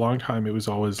for a long time, it was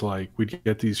always like we'd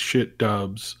get these shit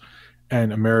dubs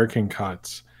and American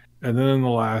cuts, and then in the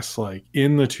last, like,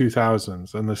 in the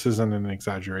 2000s, and this isn't an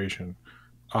exaggeration,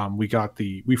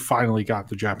 we finally got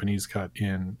the Japanese cut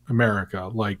in America,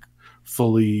 like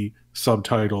fully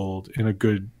subtitled in a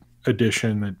good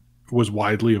edition that was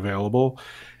widely available.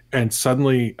 And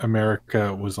suddenly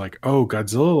America was like, oh,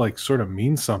 Godzilla like sort of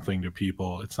means something to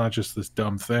people. It's not just this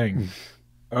dumb thing.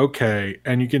 Okay.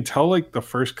 And you can tell like the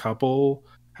first couple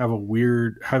have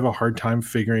a hard time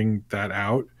figuring that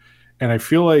out. And I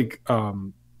feel like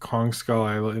Kong Skull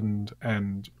Island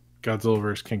and Godzilla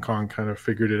vs. King Kong kind of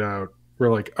figured it out.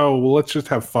 We're like, oh, well, let's just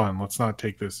have fun. Let's not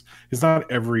take this. It's not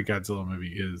every Godzilla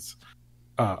movie is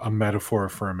a metaphor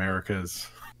for America's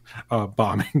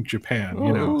bombing Japan,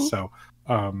 you know? So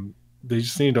they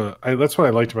just need to, that's what I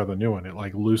liked about the new one. It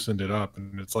like loosened it up,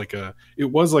 and it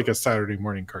was like a Saturday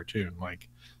morning cartoon. Like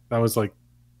that was like,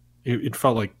 it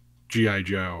felt like G.I.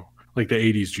 Joe, like the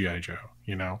 80s G.I. Joe,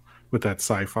 you know, with that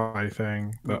sci-fi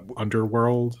thing, the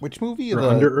underworld. Which movie? Or The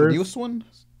Under-Earth? newest one?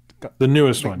 The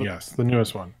newest one, yes, the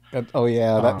newest one. Oh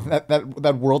yeah,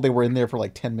 that world they were in there for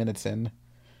like 10 minutes in.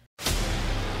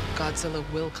 Godzilla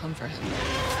will come for him.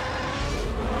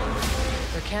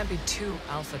 There can't be two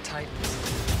Alpha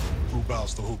Titans. Who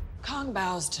bows to who? Kong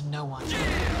bows to no one.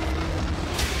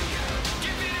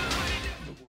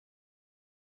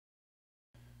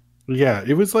 Yeah,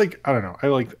 it was like, I don't know. I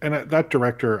liked, and that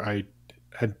director I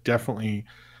had definitely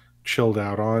chilled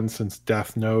out on, since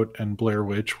Death Note and Blair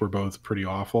Witch were both pretty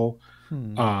awful.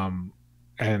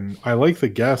 And I like The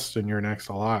Guest and Your Next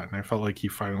a lot, and I felt like he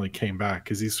finally came back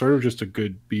because he's sort of just a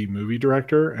good B movie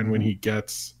director. And when he kind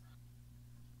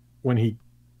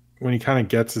of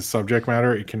gets his subject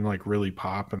matter, it can like really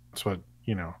pop, and that's what,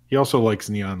 you know. He also likes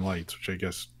neon lights, which I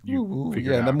guess you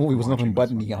figured out that movie from was nothing watching but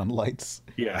this one. neon lights.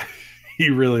 Yeah, he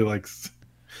really likes.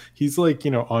 He's like, you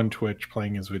know, on Twitch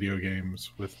playing his video games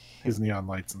with his neon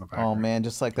lights in the background. Oh man,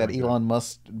 just like that Really good. Elon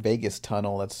Musk Vegas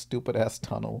tunnel, that stupid ass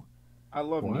tunnel. I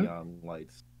love What? neon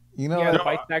lights. You know, Yeah, the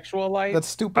that, bisexual light. that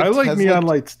stupid I like Tesla. neon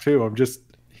lights too.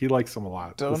 He likes them a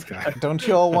lot. This guy. Don't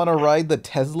you all want to ride the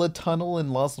Tesla tunnel in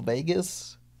Las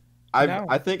Vegas? No.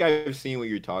 I think I've seen what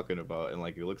you're talking about, and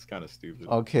like it looks kind of stupid.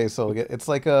 Okay, so it's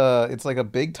like a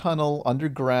big tunnel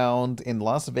underground in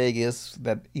Las Vegas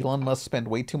that Elon Musk spent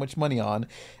way too much money on,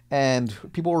 and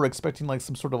people were expecting like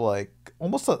some sort of like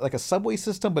almost like a subway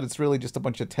system, but it's really just a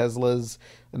bunch of Teslas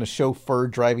and a chauffeur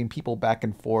driving people back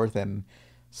and forth, and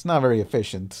it's not very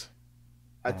efficient.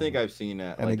 I think I've seen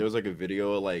that. and Like they- there was like a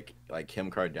video of, like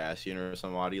Kim Kardashian or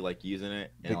somebody like using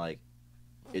it, and They- like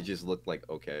it just looked like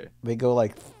okay. They go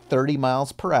like 30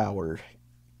 miles per hour.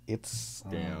 It's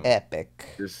Damn.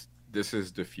 epic. This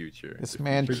is the future. This The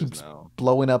man future is keeps now.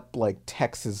 blowing up like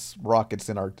Texas rockets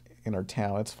in our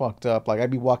town. It's fucked up. Like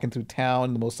I'd be walking through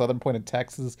town, the most southern point of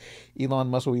Texas. Elon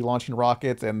Musk will be launching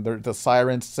rockets, and the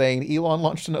sirens saying Elon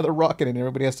launched another rocket, and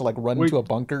everybody has to like run Wait. into a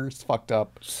bunker. It's fucked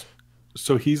up.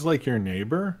 So he's like your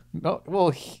neighbor? No,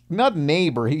 well, not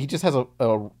neighbor. He just has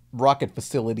a rocket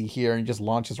facility here, and he just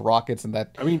launches rockets, and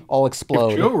that I mean, all If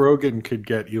explode. Joe Rogan could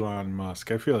get Elon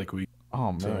Musk, I feel like we.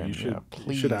 Oh So man, you should yeah,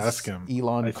 you should please, ask him.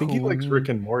 Elon. I think he likes Kuhn. Rick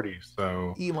and Morty.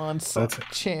 So Elon That's-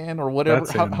 Chan or whatever.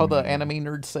 that's How the in- anime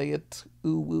nerds say it.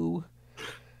 Ooh woo.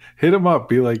 hit him up.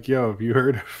 Be like, yo, have you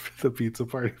heard of the Pizza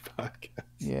Party podcast?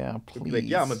 Yeah, He'll please. be like,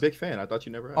 yeah, I'm a big fan. I thought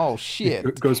you never had. Oh It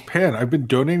shit. goes, Pan, I've been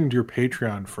donating to your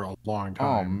Patreon for a long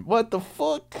time. What the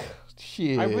fuck?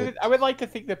 Shit. I would like to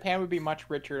think that Pan would be much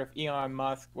richer if Elon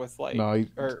Musk was like, No,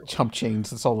 or chump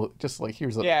change. It's all just like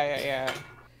here's a. yeah.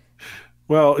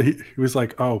 Well, he was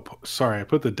like, oh, sorry, I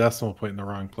put the decimal point in the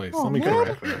wrong place. Oh, Let me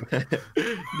man. correct that.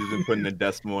 He's been putting the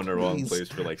decimal in the wrong Please. place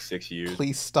for like 6 years.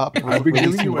 Please stop. I've been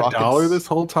giving releasing you rockets. $1 this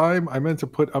whole time. I meant to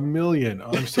put $1 million.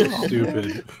 I'm so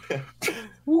stupid.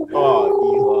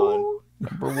 Oh,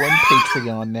 Number one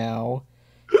Patreon now.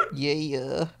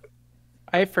 Yeah.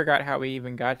 I forgot how we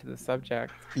even got to the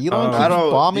subject. Elon I keeps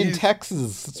don't- bombing he's-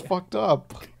 Texas. It's fucked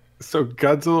up. So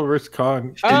Godzilla vs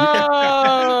Kong.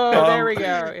 Oh, there we go.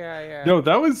 Yeah. No,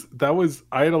 that was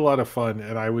I had a lot of fun,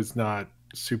 and I was not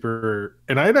super,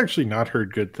 and I had actually not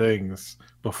heard good things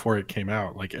before it came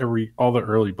out. Like all the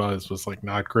early buzz was like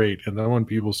not great, and then when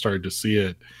people started to see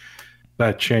it,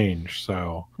 that change.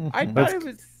 So I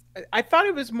thought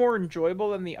it was more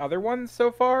enjoyable than the other ones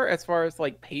so far, as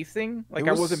like pacing. Like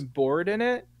I wasn't bored in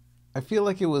it. I feel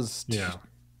like it was yeah.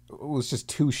 it was just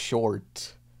too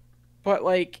short. But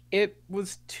like it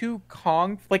was too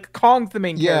Kong's the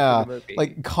main character Yeah, of the movie.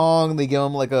 like Kong, they give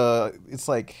him like it's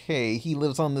like, hey, he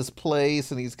lives on this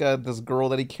place and he's got this girl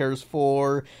that he cares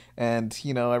for, and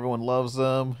you know everyone loves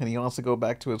him, and he wants to go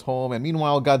back to his home. And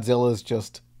meanwhile, Godzilla is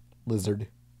just lizard.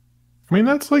 I mean,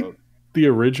 that's like the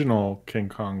original King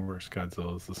Kong versus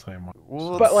Godzilla is the same one.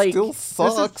 Well, But, it like, still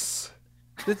sucks.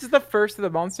 This is the first of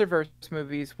the MonsterVerse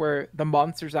movies where the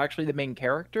monster's actually the main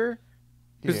character.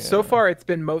 Because so far it's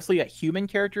been mostly a human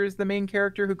character is the main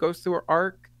character who goes through an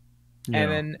arc,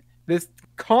 and then this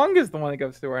Kong is the one that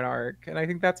goes through an arc, and I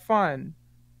think that's fun.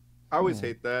 I always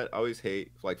hate that. I always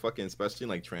hate like fucking, especially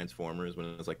like Transformers when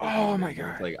it's like, Oh my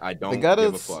God. like I don't They gotta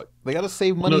give a fuck. they gotta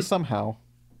save money somehow.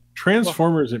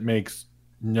 Transformers, it makes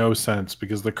no sense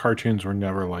because the cartoons were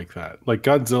never like that. Like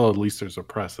Godzilla, at least there's a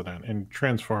precedent. And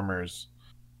Transformers,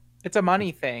 It's a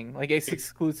money thing. Like it's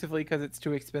exclusively because it's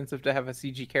too expensive to have a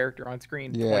CG character on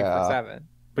screen Yeah. 24/7.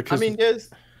 because I mean,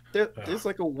 there's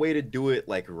like a way to do it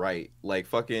like right, like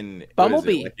fucking what is it?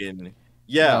 Bumblebee. Like in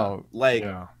No, like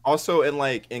yeah. also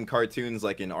in cartoons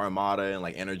like in Armada and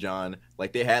like Energon,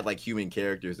 like they had like human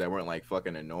characters that weren't like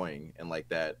fucking annoying and like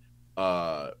that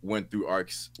went through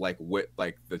arcs like with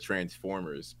like the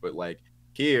Transformers, but like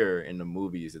here in the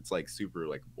movies it's like super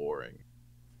like boring.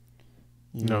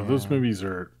 No, those movies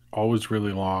are always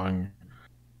really long,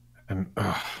 and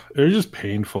they're just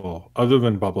painful. Other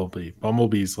than Bumblebee,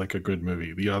 Bumblebee's like a good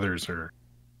movie. The others are,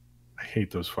 I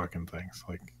hate those fucking things.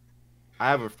 Like, I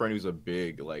have a friend who's a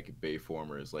big like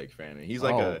Bayformers like fan, and he's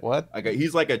like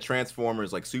he's like a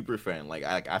Transformers like super fan. Like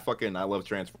I love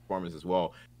Transformers as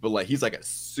well, but like he's like a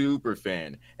super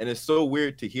fan, and it's so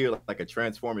weird to hear like a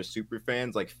Transformers super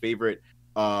fan's like favorite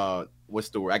what's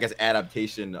the word? I guess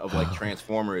adaptation of like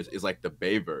Transformers is like the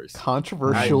Bayverse.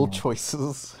 Controversial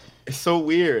choices. It's so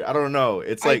weird. I don't know.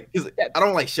 It's like I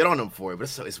don't like shit on him for it,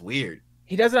 but it's weird.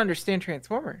 He doesn't understand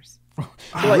Transformers.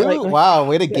 Wow,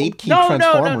 way to gatekeep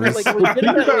Transformers. Like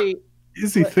legitimately.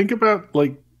 Izzy, think about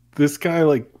like this guy.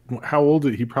 Like, how old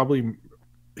is he? Probably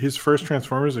his first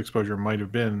Transformers exposure might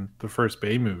have been the first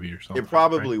Bay movie or something. It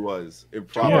probably was. It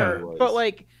probably was. But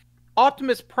like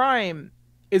Optimus Prime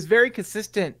is very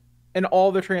consistent in all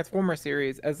the Transformer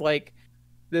series as like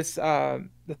this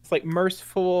like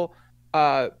merciful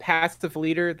passive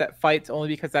leader that fights only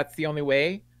because that's the only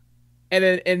way. And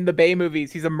then in the Bay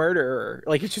movies, he's a murderer.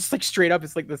 Like it's just like straight up,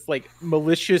 it's like this like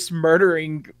malicious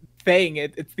murdering thing.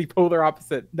 It's the polar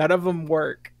opposite. None of them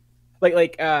work.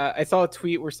 Like I saw a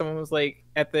tweet where someone was like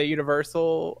at the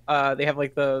Universal, they have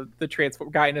like the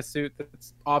transform guy in a suit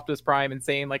that's Optimus Prime and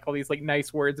saying like all these like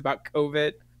nice words about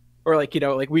COVID, or like, you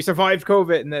know, like we survived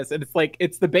COVID in this, and it's like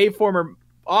it's the Bayformer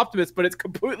Optimus, but it's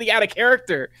completely out of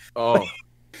character. Oh,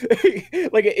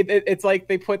 like it's like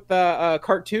they put the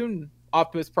cartoon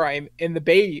Optimus Prime in the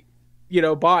Bay, you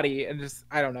know, body, and just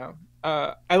I don't know.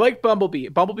 I like Bumblebee.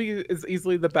 Bumblebee is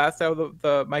easily the best out of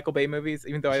the Michael Bay movies,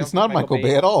 even though I don't. It's not think Michael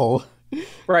Bay at all.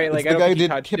 Right, It's like the I don't guy who think he did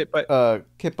touched it, but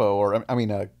Kippo, or I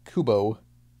mean Kubo.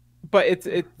 but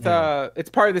it's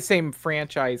part of the same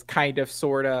franchise, kind of,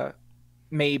 sorta,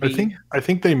 maybe. I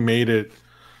think they made it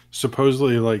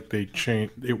supposedly like they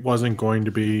changed. It wasn't going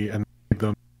to be, and made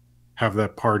them have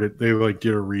that part. They like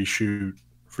did a reshoot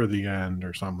for the end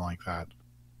or something like that.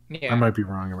 Yeah. I might be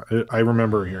wrong about it. I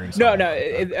remember hearing No, something. no.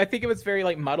 like that. I think it was very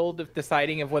like muddled of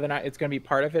deciding of whether or not it's going to be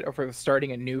part of it or if it was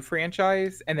starting a new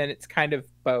franchise, and then it's kind of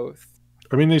both.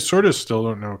 I mean, they sort of still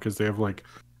don't know because they have like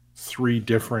 3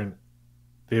 different.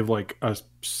 They have like a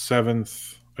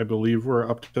 7th, I believe we're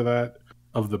up to that,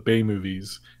 of the Bay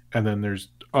movies, and then there's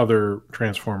other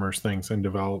Transformers things in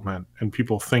development, and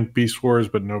people think Beast Wars,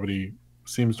 but nobody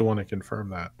seems to want to confirm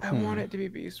that. I want it to be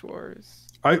Beast Wars.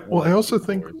 I also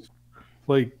think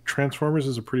like Transformers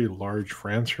is a pretty large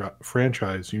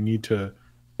franchise. You need to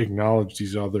acknowledge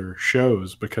these other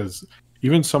shows, because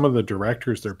even some of the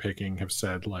directors they're picking have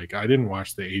said like, I didn't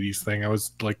watch the 80s thing. I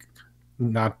was like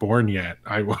not born yet.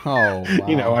 Wow.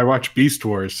 You know, I watched Beast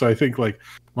Wars. So I think like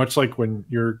much like when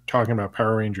you're talking about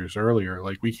Power Rangers earlier,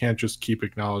 like we can't just keep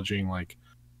acknowledging like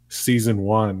season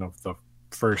 1 of the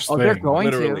first thing. They're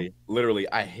going literally,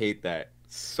 I hate that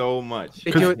so much.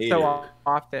 They do I it hate so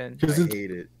often. I Because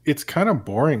hate it. it's kind of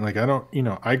boring. Like I don't, you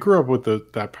know, I grew up with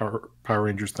that Power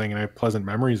Rangers thing, and I have pleasant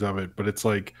memories of it. But it's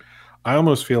like, I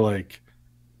almost feel like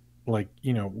like,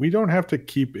 you know, we don't have to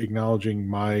keep acknowledging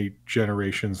my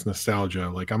generation's nostalgia.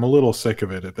 Like, I'm a little sick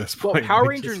of it at this Well, point. Power Like,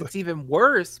 Rangers just, it's even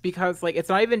worse because like it's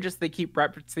not even just they keep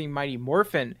referencing Mighty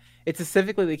Morphin. It's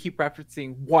specifically they keep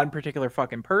referencing one particular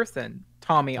fucking person,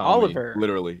 Tommy Oliver.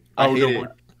 Literally. Oh, I no, hate it.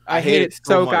 what- I hate it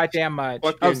so much. goddamn much.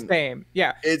 Oh, Fucking- same.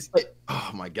 Yeah.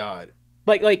 Oh my god.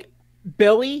 Like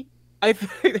Billy, I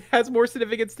think has more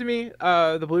significance to me.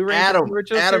 The Blue Ranger. Adam. from the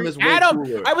original Adam series. is way Adam.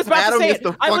 cooler. I was about Adam to say is it.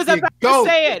 the I was fucking about goat. to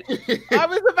say it. I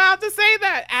was about to say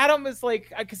that. Adam is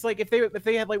like, because like if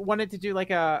they had like wanted to do like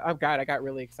a, oh god, I got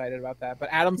really excited about that. But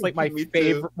Adam's like my Me too.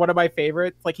 favorite, one of my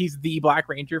favorites. Like he's the Black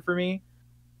Ranger for me.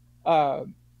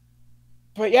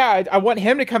 But yeah, I want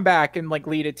him to come back and like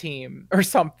lead a team or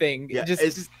something. Yeah,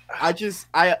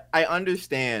 I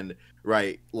understand,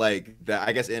 right? Like that.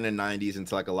 I guess in the '90s,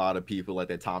 until like a lot of people like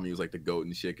that, Tommy was like the GOAT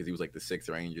and shit because he was like the Sixth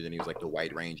Ranger and he was like the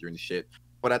White Ranger and shit.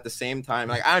 But at the same time,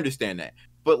 like I understand that.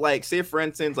 But like, say for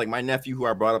instance, like my nephew who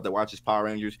I brought up that watches Power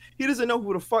Rangers, he doesn't know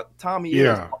who the fuck Tommy is.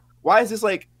 yeah. Why is this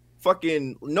like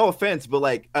fucking, no offense, but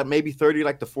like maybe 30,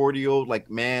 like the 40-year-old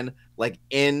like man, like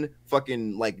in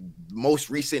fucking like most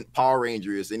recent Power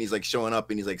Rangers, and he's like showing up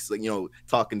and he's like, you know,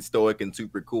 talking stoic and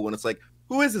super cool, and it's like,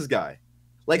 who is this guy?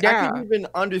 Like I can even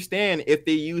understand if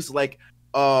they use like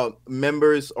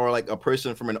members or like a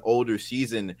person from an older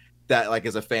season that like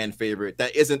is a fan favorite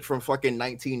that isn't from fucking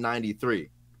 1993.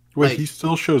 Wait, Like- he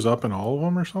still shows up in all of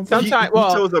them or something? Sometimes- He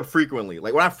well- shows up frequently,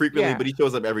 like well, not frequently, Yeah. but he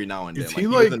shows up every now and then. Is he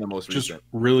was like in the most just recent.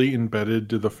 really embedded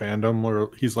to the fandom,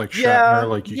 or he's like Shatner? Yeah,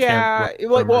 Like you yeah. can't. Like,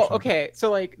 him or well, something? okay.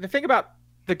 So like the thing about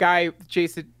the guy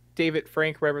Jason David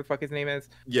Frank, whatever the fuck his name is,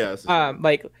 Yes.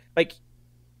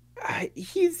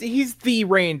 he's the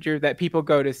Ranger that people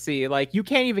go to see. Like you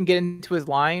can't even get into his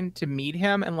line to meet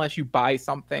him unless you buy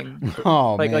something.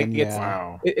 Oh Like- man, like, it's- yeah.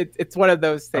 Wow. It's one of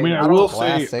those I things. mean, I don't will know. say,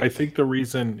 Classic. I think the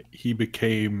reason he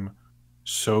became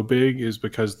so big is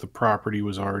because the property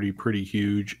was already pretty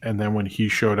huge, and then when he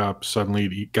showed up, suddenly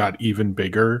it got even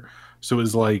bigger. So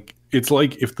it's like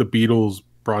if the Beatles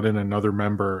brought in another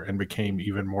member and became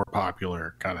even more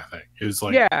popular, kind of thing. It was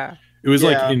like, Yeah, it was Yeah.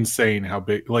 like insane how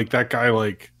big. Like that guy,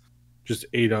 like just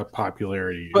ate up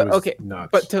popularity. It But, was okay,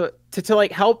 nuts. but to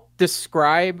like help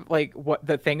describe like what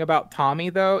the thing about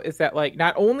Tommy though is that like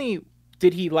not only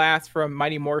did he last from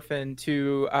Mighty Morphin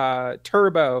to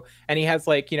Turbo, and he has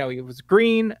like, you know, he was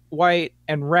green, white,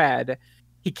 and red.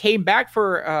 He came back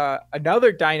for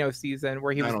another Dino season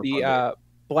where he was Dino the Thunder.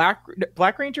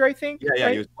 Black Ranger, I think. Yeah,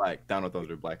 right? he was black. Down with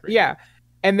Thunder, Black Ranger. Yeah.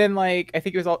 And then like I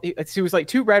think it was he was like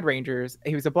two Red Rangers.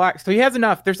 He was a black. So he has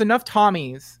enough. There's enough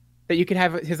Tommies that you could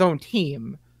have his own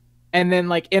team. And then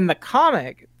like in the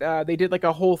comic, they did like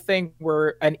a whole thing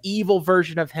where an evil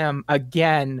version of him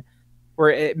again, where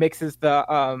it mixes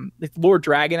the it's Lord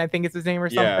Dragon, I think is his name or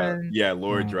something. Yeah,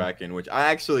 Lord Mm. Draken, which I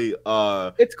actually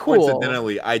It's cool.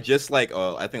 coincidentally, I just like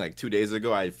I think like 2 days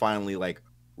ago, I finally like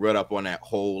read up on that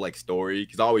whole like story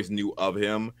because I always knew of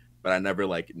him, but I never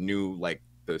like knew like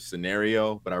the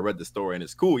scenario. But I read the story and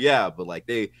it's cool, yeah. But like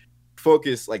they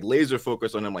focus like laser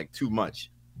focus on him like too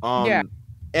much. Yeah.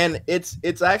 And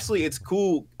it's actually it's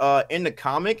cool. In the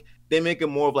comic, they make him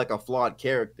more of like a flawed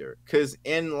character because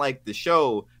in like the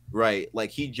show, right,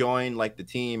 like he joined like the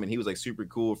team and he was like super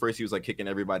cool. First he was like kicking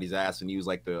everybody's ass and he was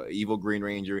like the evil Green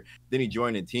Ranger. Then he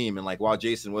joined the team and like while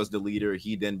Jason was the leader,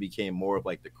 he then became more of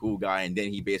like the cool guy and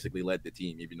then he basically led the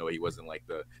team even though he wasn't like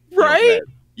the Right? head.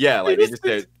 Yeah, like they It just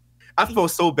is- said I feel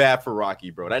so bad for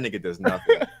Rocky, bro. That nigga does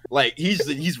nothing. Like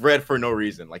he's red for no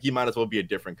reason. Like he might as well be a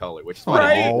different color, which is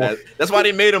why they Right. made that's why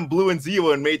they made him blue and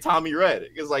Zeo and made Tommy red.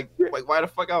 It's like why the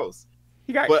fuck else?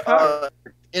 He got But cut.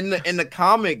 in the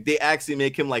comic, they actually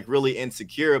make him like really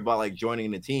insecure about like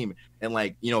joining the team and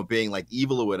like, you know, being like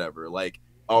evil or whatever, like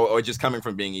or just coming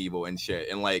from being evil and shit.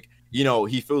 And like, you know,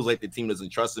 he feels like the team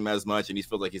doesn't trust him as much and he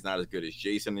feels like he's not as good as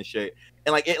Jason and shit.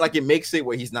 And like it makes it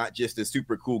where he's not just a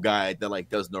super cool guy that like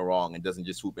does no wrong and doesn't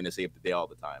just swoop in to save the day all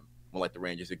the time when like the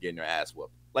Rangers are getting their ass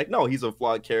whooped. Like, no, he's a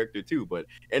flawed character too. But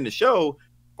in the show,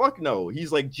 fuck no,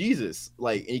 he's like Jesus.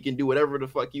 Like, and he can do whatever the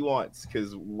fuck he wants,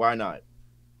 because why not?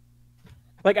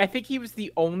 Like I think he was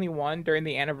the only one during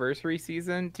the anniversary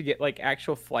season to get like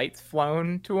actual flights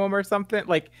flown to him or something.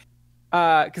 Like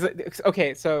because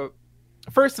okay, so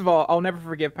first of all, I'll never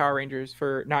forgive Power Rangers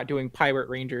for not doing Pirate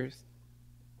Rangers.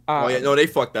 Oh yeah, no, they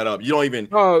fucked that up. You don't even.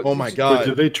 Oh, Oh my But god.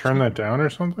 did they turn that down or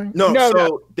something? No, No,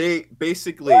 so they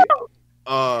basically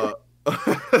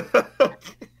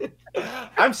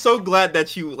I'm so glad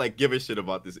that you like give a shit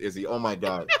about this, Izzy. Oh my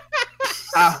god.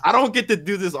 I don't get to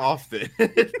do this often.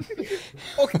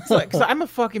 Okay, so I'm a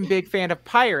fucking big fan of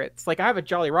pirates. Like I have a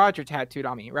Jolly Roger tattooed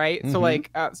on me, right? So like,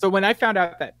 so when I found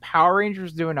out that Power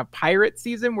Rangers doing a pirate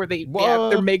season where they have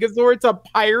their What? Megazord's a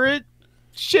pirate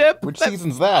ship, Which that's-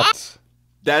 season's that?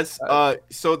 That's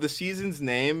so the season's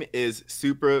name is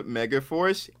Super Mega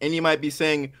Force, and you might be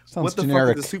saying, Sounds "What the generic.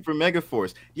 fuck is a Super Mega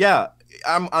Force?" Yeah,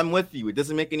 I'm with you. It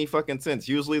doesn't make any fucking sense.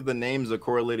 Usually the names are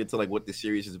correlated to like what the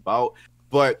series is about.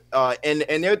 But and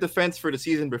their defense for the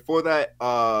season before that,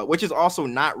 which is also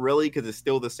not really because it's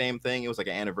still the same thing. It was like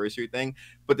an anniversary thing.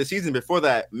 But the season before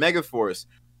that, Mega Force,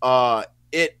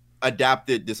 it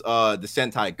adapted this the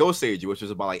Sentai Ghost Age, which was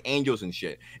about like angels and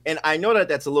shit. And I know that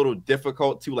that's a little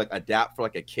difficult to like adapt for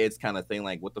like a kids kind of thing.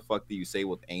 Like, what the fuck do you say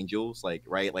with angels? Like,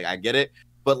 right? Like, I get it,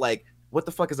 but like, what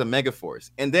the fuck is a Mega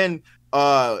Force? And then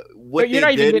what But you're they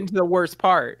not even did- getting to the worst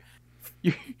part.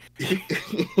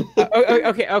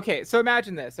 Okay. So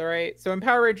imagine this, all right? So in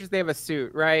Power Rangers, they have a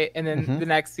suit, right? And then the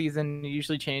next season, you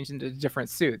usually change into different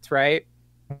suits, right?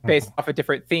 Based off a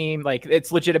different theme. Like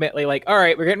it's legitimately like, all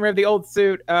right, we're getting rid of the old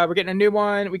suit. We're getting a new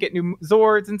one. We get new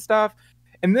Zords and stuff.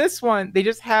 And this one, they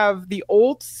just have the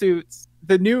old suits.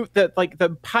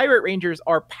 The Pirate Rangers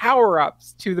are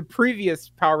power-ups to the previous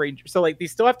Power Rangers. So like they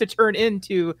still have to turn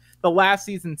into the last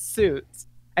season's suits.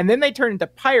 And then they turn into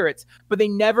pirates, but they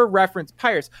never reference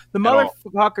pirates. The all.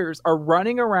 motherfuckers are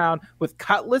running around with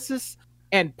cutlasses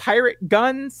and pirate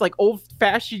guns, like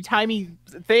old-fashioned timey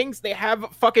things. They have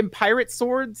fucking pirate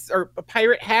swords or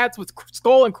pirate hats with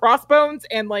skull and crossbones,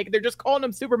 and like they're just calling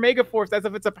them Super Mega Force as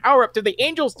if it's a power-up to the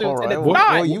angel suits, All and right, it's well,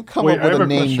 not. well, you come Wait, up I with have a a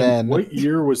name question. then. What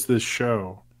year was this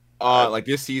show? like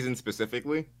this season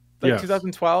specifically, Like Yes.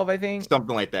 2012, I think.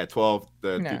 something like that, 12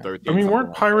 to Yeah. 13. I mean, something weren't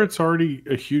like that. pirates already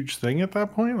a huge thing at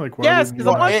that point? Like, why Yes, wouldn't because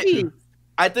you of Well, want it- One to- Piece.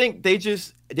 I think they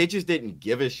just didn't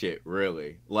give a shit,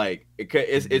 really. Like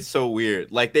it's so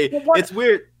weird. Like it's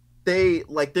weird. They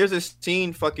like there's a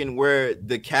scene fucking where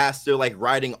the cast they're like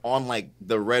riding on like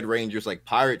the Red Ranger's like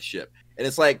pirate ship, and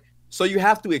it's like so you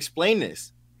have to explain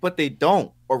this, but they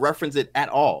don't or reference it at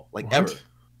all, like What? ever.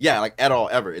 Yeah, like at all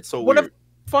ever. It's so One weird. of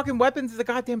fucking weapons is a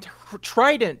goddamn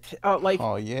trident.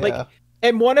 Oh yeah. like-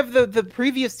 And one of the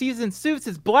previous season suits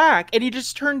is black, and he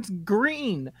just turns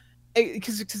green.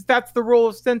 Because that's the rule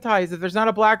of Sentai. If there's not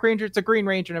a Black Ranger, it's a Green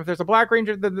Ranger, and if there's a Black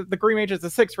Ranger, the Green Ranger is a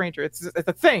Sixth Ranger. It's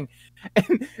a thing.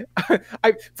 And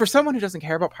for someone who doesn't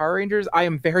care about Power Rangers, I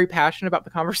am very passionate about the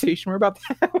conversation we're about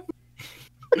to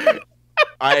have.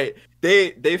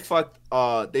 They fucked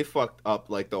up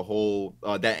like the whole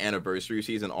that anniversary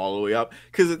season all the way up,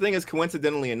 because the thing is,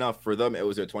 coincidentally enough, for them it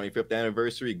was their 25th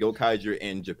anniversary. Gokaiger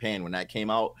in Japan, when that came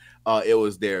out, it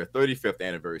was their 35th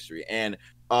anniversary, and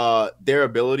their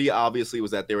ability obviously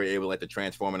was that they were able like to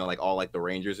transform into like all like the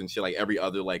Rangers and shit, like every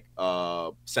other like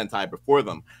Sentai before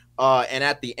them, and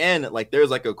at the end like there's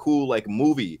like a cool like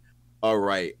movie,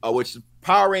 which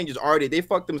Power Rangers already they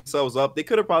fucked themselves up. They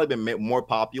could have probably been more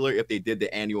popular if they did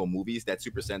the annual movies that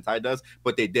Super Sentai does,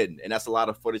 but they didn't, and that's a lot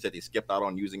of footage that they skipped out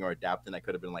on using or adapting that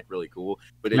could have been like really cool.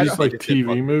 But they Were just, these they like just said,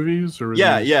 fuck TV it. movies or? were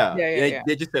Yeah, these- yeah, Yeah.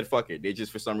 They just said fuck it. They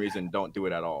just for some reason don't do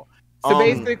it at all. So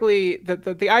basically,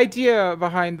 the idea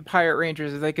behind the Pirate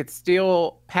Rangers is they could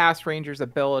steal past Rangers'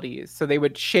 abilities, so they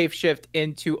would shapeshift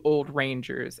into old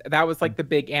Rangers. That was like the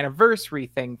big anniversary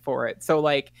thing for it. So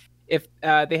like if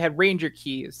they had Ranger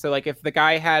keys, so like if the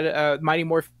guy had Mighty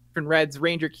Morphin Red's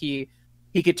Ranger key,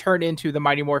 he could turn into the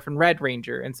Mighty Morphin Red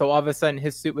Ranger, and so all of a sudden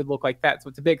his suit would look like that. So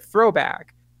it's a big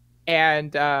throwback,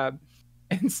 and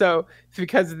so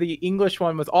because the English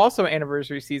one was also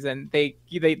anniversary season, they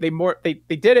did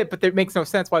it, but it makes no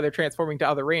sense why they're transforming to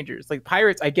other Rangers. Like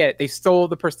pirates, I get it. They stole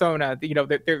the persona. You know,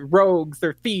 they're rogues,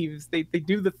 they're thieves. They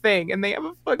do the thing, and they have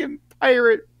a fucking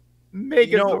pirate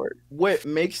Megazord. What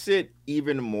makes it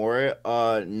even more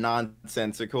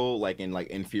nonsensical, like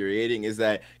infuriating, is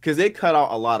that because they cut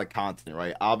out a lot of content,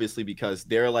 right? Obviously, because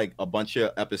there are like a bunch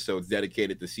of episodes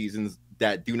dedicated to seasons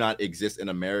that do not exist in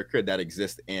America that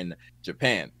exist in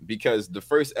Japan. Because the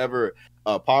first ever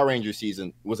Power Ranger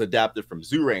season was adapted from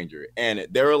Zoo Ranger, and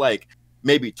there were like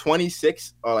maybe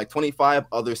 26 or like 25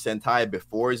 other Sentai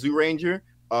before Zoo Ranger.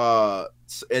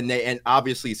 And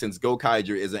obviously since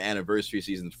Gokaiger is an anniversary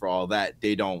season for all that,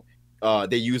 they don't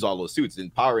they use all those suits,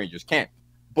 and Power Rangers can't.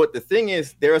 But the thing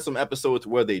is, there are some episodes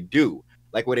where they do,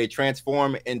 like where they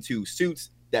transform into suits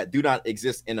that do not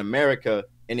exist in America,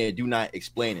 and they do not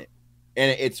explain it.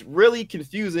 And it's really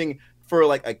confusing for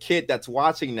like a kid that's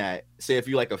watching that. Say if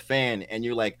you're like a fan and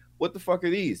you're like, what the fuck are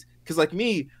these? Because like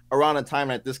me, around the time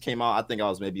that this came out, I think I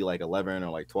was maybe like 11 or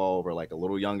like 12 or like a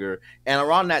little younger. And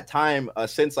around that time,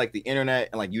 since like the internet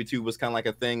and like YouTube was kind of like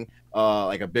a thing,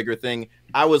 like a bigger thing,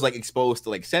 I was like exposed to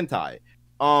like Sentai.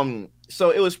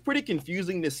 So it was pretty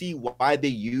confusing to see why they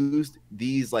used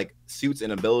these like suits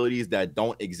and abilities that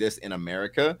don't exist in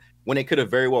America when they could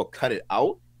have very well cut it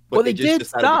out. But Well, they just did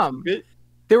decided some. to keep it.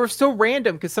 They were so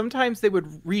random because sometimes they would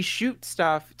reshoot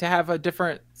stuff to have a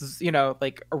different,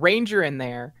 like a ranger in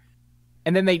there,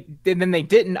 and then they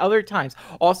didn't other times.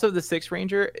 Also, the Sixth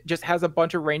Ranger just has a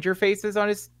bunch of ranger faces on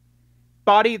his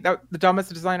body. That the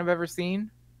dumbest design I've ever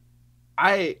seen.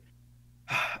 I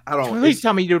don't. Please it's-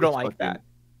 tell me you don't it's like fucking- that.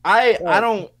 I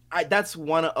don't. That's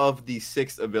one of the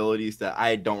 6 abilities that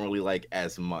I don't really like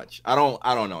as much. I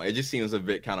don't know. It just seems a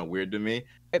bit kind of weird to me.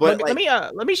 But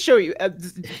Let me show you.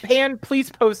 Pan,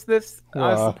 please post this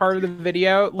as part of the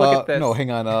video. Look at this. No, hang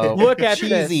on. Look at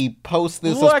Cheesy, post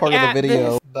this Look as part of at the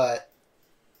video. But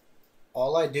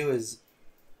all I do is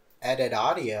edit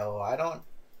audio. I don't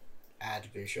add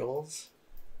visuals.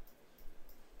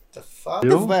 The fuck?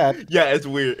 What is that? yeah, it's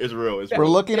weird. It's real. It's We're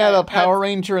real. looking at a Power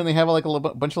Ranger, and they have like a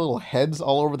bunch of little heads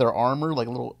all over their armor, like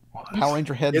little Power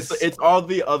Ranger heads. It's all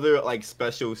the other like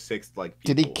special 6 like.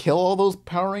 Did he people. kill all those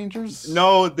Power Rangers?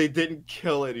 No, they didn't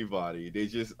kill anybody. They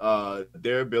just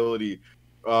their ability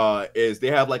is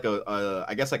they have like a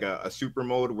I guess like a super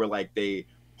mode where like they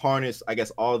harness I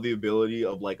guess all the ability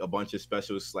of like a bunch of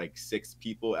specials like 6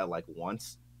 people at like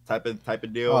once type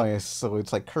of deal. Oh, yes. So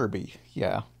it's like Kirby.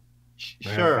 Yeah.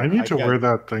 Man, Sure. I need to guess. wear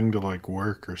that thing to like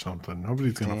work or something.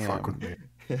 Nobody's gonna fuck with me.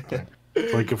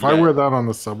 Like if Yeah. I wear that on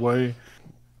the subway,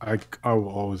 I will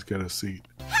always get a seat.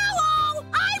 Hello,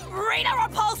 I'm Rita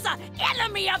Repulsa,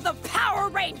 enemy of the Power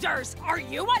Rangers. Are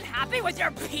you unhappy with your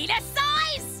penis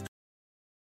size?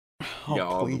 Oh, Yeah,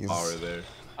 all please. the power there.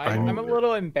 I'm a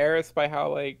little embarrassed by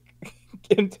how like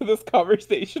into this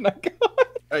conversation I got.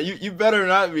 You better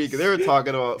not be because they were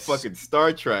talking about fucking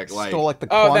Star Trek like Stole like the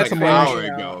Oh, that's quantum an hour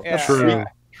Ranger. ago. Yeah. True,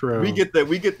 true. we get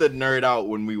the nerd out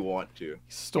when we want to.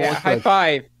 Stole Yeah, like high the,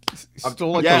 five.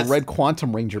 stole like Yes. the red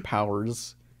Quantum Ranger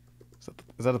powers.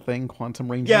 Is that a thing?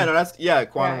 Quantum Ranger? Yeah, no, that's Quantum Yeah,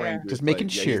 yeah. Ranger. Just is, making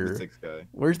like, yeah, he's the sure. 6th guy.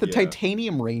 Where's the Yeah.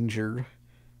 Titanium Ranger?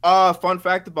 Fun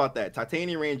fact about that: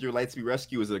 Titanium Ranger Lightspeed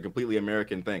Rescue is a completely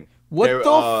American thing. What They're,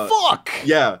 the fuck?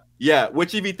 Yeah.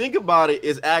 Which, if you think about it,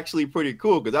 is actually pretty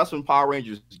cool because that's when Power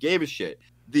Rangers gave a shit.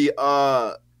 The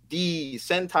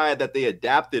Sentai that they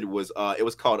adapted was it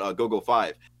was called Go-Go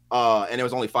 5. And there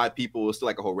was only 5 people. It was still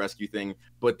like a whole rescue thing,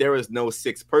 but there was no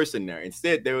 6th person there.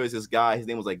 Instead, there was this guy. His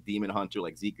name was like Demon Hunter,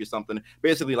 like Zeke or something.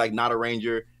 Basically, like not a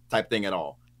ranger type thing at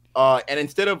all. And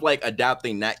instead of like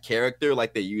adapting that character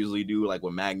like they usually do, like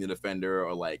with Magna Defender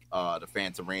or like the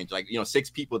Phantom Ranger, like 6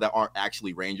 people that aren't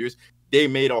actually rangers, they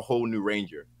made a whole new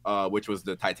ranger, which was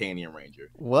the Titanium Ranger.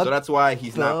 What So that's why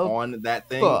he's not the on that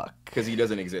thing fuck? because he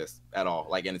doesn't exist at all.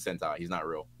 Like in a Sentai, he's not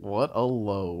real. What a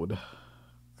load.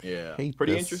 Yeah, Hate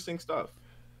pretty this. interesting stuff.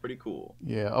 Pretty cool.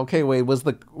 Yeah. Okay. Wait. Was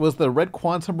the red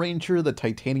Quantum Ranger the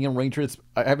Titanium Ranger?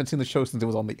 I haven't seen the show since it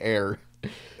was on the air.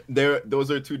 Those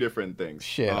are 2 different things.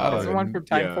 Shit, I don't That's the even- one from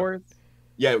Time yeah. Force.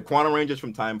 Yeah, Quantum Rangers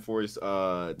from Time Force.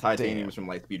 Titanium Damn. is from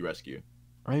Lightspeed Rescue.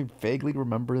 I vaguely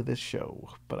remember this show,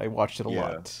 but I watched it a Yeah.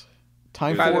 lot.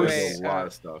 Time By the Force. way, There's a lot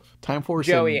of stuff. Time Force.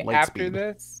 Joey, and after Lightspeed.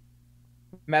 this,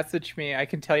 message me. I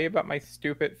can tell you about my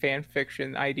stupid fan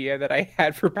fiction idea that I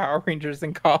had for Power Rangers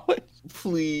in college.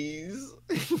 Please.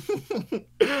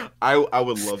 I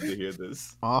would love to hear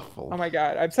this. Awful. Oh my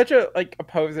god, I'm such a a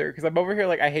poser because I'm over here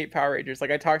like I hate Power Rangers.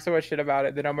 Like I talk so much shit about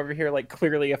it, then I'm over here like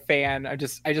clearly a fan. I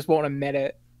just won't admit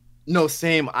it. No,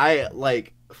 same. I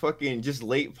like fucking just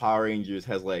late Power Rangers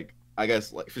has like I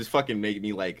guess like just fucking made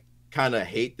me like kind of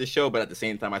hate the show, but at the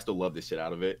same time I still love the shit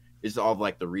out of it. It's all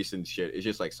like the recent shit. It's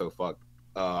just like so fucked.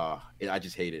 I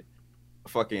just hate it.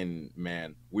 Fucking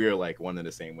man, we're like one and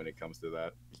the same when it comes to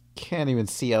that. Can't even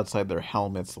see outside their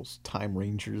helmets. Those Time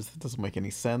Rangers. That doesn't make any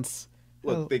sense.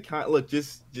 Look, they can't look.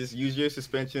 Just use your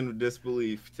suspension of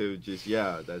disbelief to just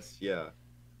that's There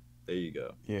you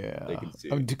go. Yeah. They can see.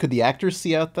 Could the actors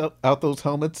see out those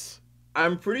helmets?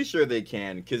 I'm pretty sure they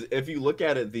can, because if you look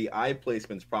at it, the eye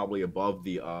placement's probably above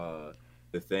the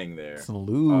thing there. It's an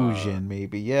illusion,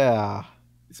 maybe. Yeah.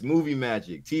 It's movie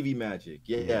magic, TV magic.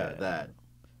 Yeah, that.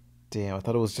 Damn, I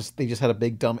thought it was just they just had a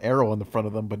big dumb arrow on the front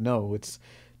of them, but no, it's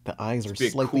the eyes are It's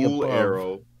big slightly cool above.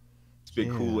 arrow. It's big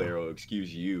cool Yeah. arrow.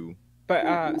 Excuse you.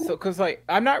 But so because like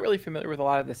I'm not really familiar with a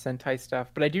lot of the Sentai stuff,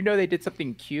 but I do know they did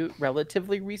something cute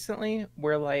relatively recently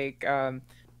where like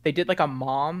they did like a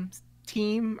mom's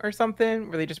team or something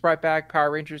where they just brought back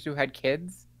Power Rangers who had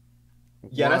kids.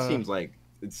 Yeah, that seems like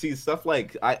see stuff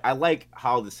like I like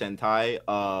how the Sentai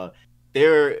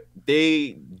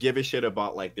they give a shit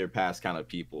about like their past kind of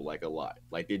people like a lot.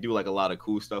 Like they do like a lot of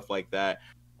cool stuff like that.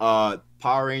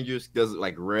 Power Rangers does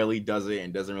like rarely does it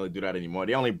and doesn't really do that anymore.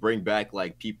 They only bring back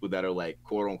like people that are like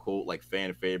quote unquote like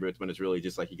fan favorites when it's really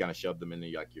just like you kind of shove them in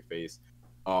like your face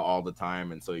all the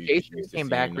time, and so you just Jason used to came seeing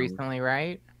back them. recently,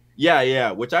 right?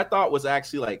 Yeah, which I thought was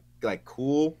actually like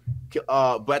cool,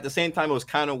 but at the same time it was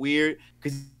kind of weird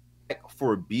because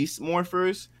for Beast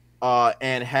Morphers,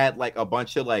 and had like a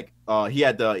bunch of like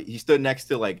he stood next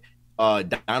to like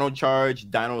Dino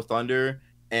Charge, Dino Thunder,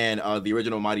 and the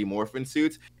original Mighty Morphin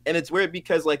suits, and it's weird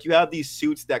because like you have these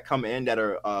suits that come in that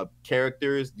are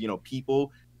characters, you know,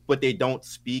 people, but they don't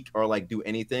speak or like do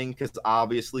anything because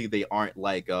obviously they aren't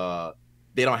like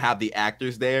they don't have the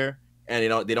actors there. And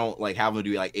they don't like have them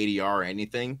do like ADR or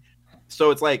anything,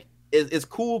 so it's like it's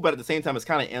cool, but at the same time it's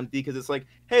kind of empty because it's like,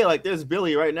 hey, like there's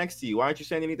Billy right next to you. Why aren't you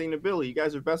saying anything to Billy? You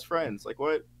guys are best friends. Like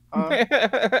what?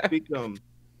 Speak to him.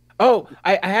 Oh,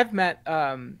 I have met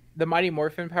the Mighty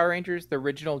Morphin Power Rangers, the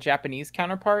original Japanese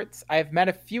counterparts. I've met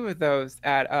a few of those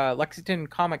at Lexington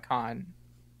Comic Con.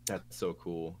 That's so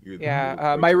cool.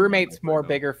 Yeah, my roommate's more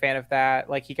bigger fan of that.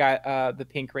 Like he got the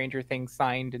Pink Ranger thing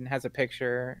signed and has a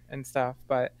picture and stuff.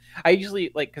 But I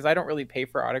usually like because I don't really pay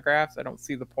for autographs. I don't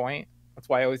see the point. That's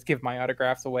why I always give my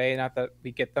autographs away. Not that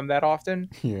we get them that often.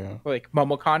 Yeah. Like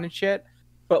MomoCon and shit.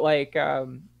 But like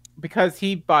because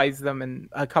he buys them and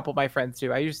a couple of my friends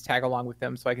do, I just tag along with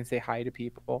them so I can say hi to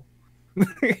people.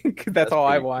 That's all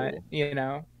I pretty want, cool. you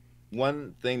know.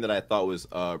 One thing that I thought was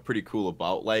pretty cool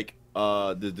about like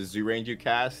the Zoo Ranger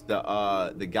cast,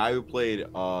 the guy who played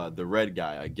the red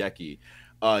guy, Geki,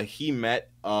 he met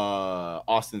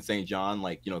Austin St. John,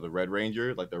 like, you know, the Red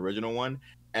Ranger, like the original one,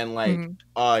 and like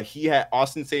he had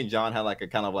Austin St. John had like a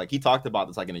kind of like he talked about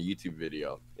this like in a YouTube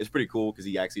video. It's pretty cool because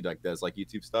he actually like does like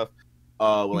YouTube stuff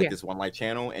with like this one light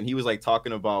channel, and he was like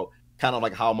talking about kind of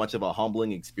like how much of a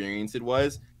humbling experience it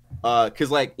was. Cause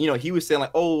like, you know, he was saying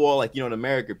like, oh well, like, you know, in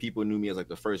America people knew me as like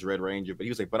the first Red Ranger, but he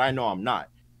was like, but I know I'm not.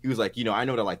 He was like, you know, I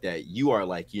know that like that you are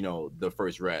like, you know, the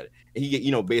first Red. And he,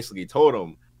 you know, basically told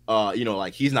him, you know,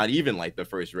 like he's not even like the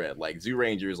first Red. Like Zoo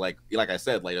Rangers, like I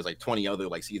said, like there's like 20 other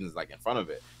like seasons like in front of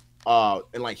it.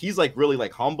 And like he's like really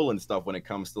like humble and stuff when it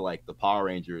comes to like the Power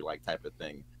Ranger like type of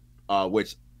thing.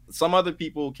 Which some other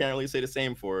people can't really say the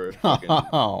same for.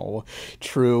 Oh,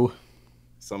 true.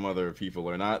 Some other people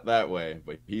are not that way,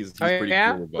 but he's pretty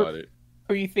cool about it.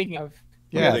 Who are you thinking of?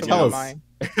 Yeah, tell us.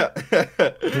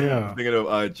 Yeah. Thinking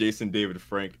of Jason David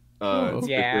Frank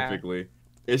specifically.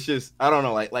 It's just I don't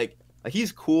know, like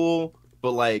he's cool,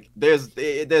 but like there's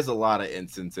a lot of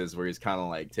instances where he's kind of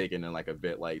like taken in like a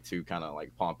bit like too kind of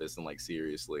like pompous and like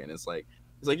seriously, and it's like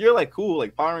you're like cool,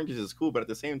 like Power Rangers is cool, but at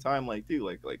the same time like dude,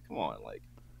 like come on, like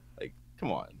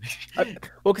come on.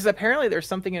 Well, because apparently there's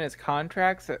something in his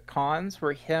contracts at cons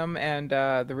where him and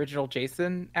the original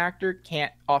Jason actor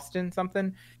can't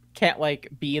like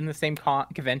be in the same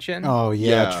convention. Oh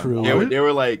yeah, true. They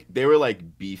were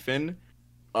like beefing.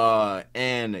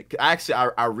 And actually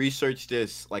I researched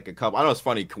this like a couple. I know it's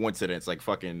funny coincidence, like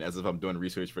fucking as if I'm doing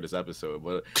research for this episode,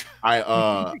 but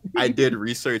I did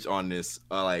research on this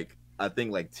like I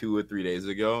think like 2 or 3 days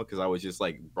ago because I was just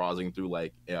like browsing through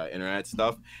like internet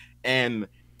stuff, and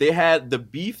they had the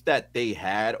beef that they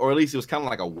had, or at least it was kind of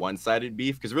like a one-sided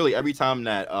beef because really every time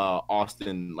that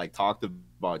Austin like talked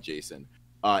about Jason,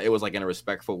 it was like in a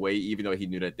respectful way, even though he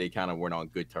knew that they kind of weren't on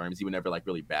good terms. He would never like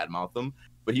really badmouth them,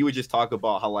 but he would just talk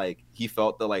about how like he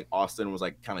felt that like Austin was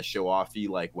like kind of show offy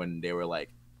like when they were like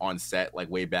on set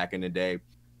like way back in the day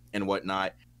and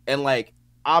whatnot. And like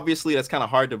obviously that's kind of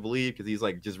hard to believe because he's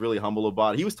like just really humble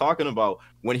about it. He was talking about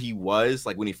when he first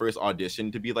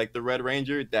auditioned to be like the Red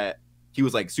Ranger that he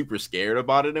was like super scared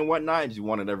about it and whatnot, and just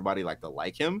wanted everybody like to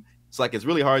like him. So like it's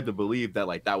really hard to believe that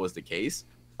like that was the case.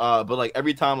 But like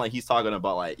every time like he's talking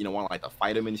about like, you know, wanting like to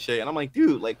fight him and shit, and I'm like,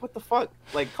 dude, like what the fuck?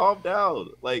 Like calm down.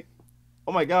 Like,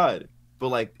 oh my god. But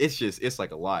like it's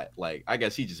like a lot. Like I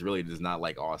guess he just really does not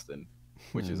like Austin,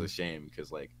 which is a shame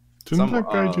because like didn't that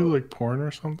guy do like porn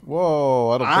or something? Whoa,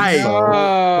 I don't think so.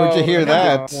 Where'd you hear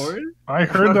that? I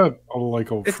heard that like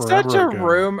It's forever such a ago.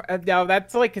 rumor. No,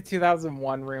 that's like a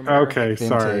 2001 rumor. Okay,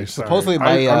 sorry. Supposedly I'm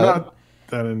my not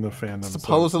that in the fandom.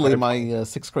 supposedly so my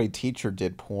 6th grade teacher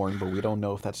did porn, but we don't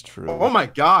know if that's true. Oh my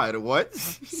god, what?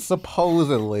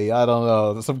 Supposedly, I don't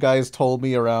know. Some guys told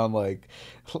me around like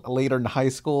later in high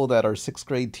school that our 6th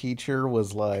grade teacher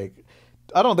was like,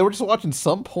 I don't know, they were just watching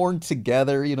some porn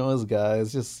together, you know, as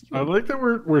guys. Just I like that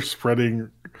we're spreading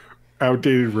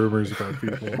outdated rumors about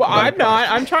people. Well, I'm not.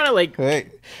 I'm trying to like.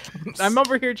 Hey, I'm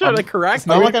over here trying to correct. It's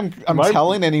not like I'm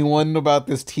telling anyone about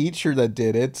this teacher that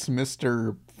did it,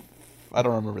 Mr. I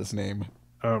don't remember his name.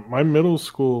 My middle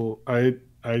school, I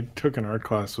took an art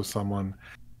class with someone.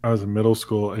 I was in middle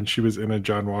school, and she was in a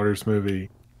John Waters movie,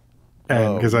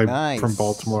 and because I'm from nice.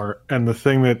 Baltimore, and the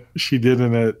thing that she did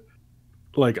in it,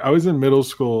 like I was in middle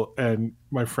school, and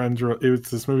my friends were. It was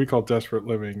this movie called Desperate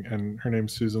Living, and her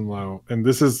name's Susan Lowe, and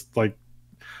this is like,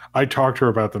 I talked to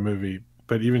her about the movie,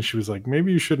 but even she was like,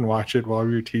 maybe you shouldn't watch it while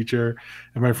you're a teacher,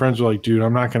 and my friends were like, dude,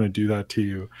 I'm not going to do that to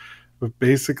you, but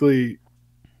basically,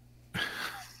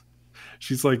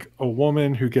 she's like a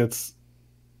woman who gets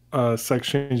sex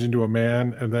changed into a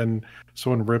man, and then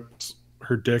someone rips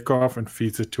her dick off and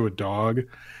feeds it to a dog,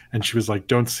 and she was like,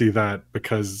 don't see that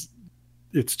because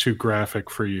it's too graphic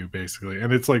for you, basically,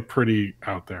 and it's like pretty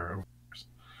out there, of course.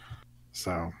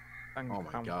 So Oh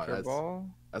my god, Uncomfortable.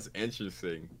 that's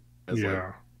interesting.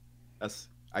 yeah, That's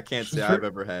I can't say I've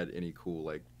ever had any cool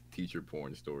like teacher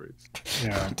porn stories.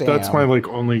 yeah, Damn. that's my like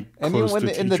only close Anyone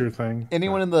to in the- teacher thing.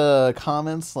 Anyone in the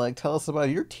comments, like, tell us about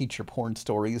your teacher porn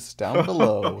stories down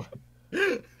below.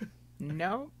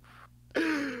 No.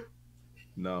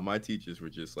 No, my teachers were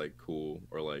just like cool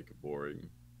or like boring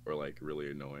or like really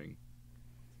annoying.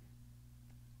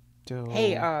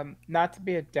 Hey, not to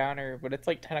be a downer, but it's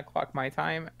like 10 o'clock my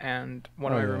time, and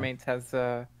one of my Oh, yeah. roommates has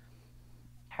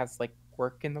like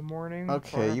work in the morning. so I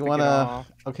Okay, have you to get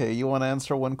wanna off.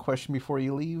 answer one question before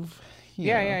you leave?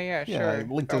 Yeah, sure. I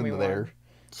linked Throw it me in one. there.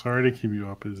 Sorry to keep you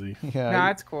up, Izzy. Yeah, Nah,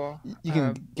 it's cool. you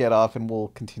can get off, and we'll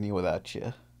continue without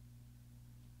you.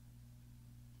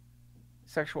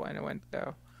 Sexual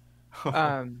innuendo.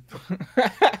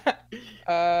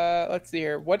 Let's see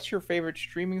here. What's your favorite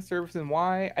streaming service and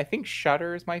why? I think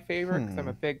Shudder is my favorite because I'm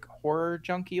a big horror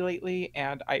junkie lately,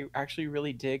 and I actually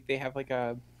really dig. They have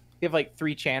like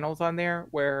 3 channels on there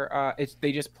where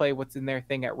they just play what's in their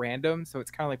thing at random, so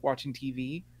it's kind of like watching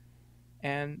TV.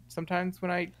 And sometimes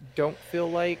when I don't feel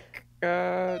like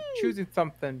choosing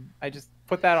something, I just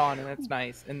put that on, and that's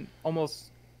nice. And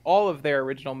almost all of their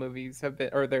original movies have been,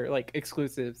 or their like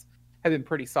exclusives, have been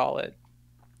pretty solid.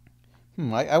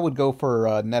 I would go for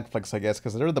Netflix, I guess,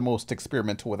 because they're the most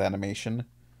experimental with animation.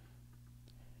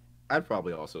 I'd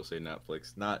probably also say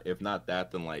Netflix. Not if not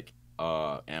that, then like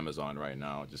Amazon right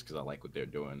now, just because I like what they're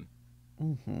doing.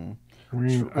 Mm-hmm. I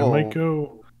mean, I might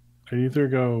go. I either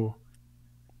go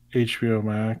HBO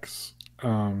Max,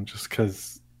 just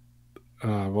because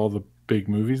of all the big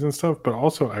movies and stuff, but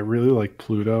also I really like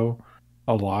Pluto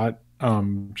a lot,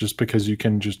 just because you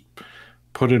can just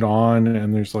put it on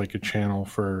and there's like a channel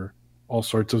for all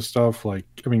sorts of stuff. Like,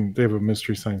 I mean, they have a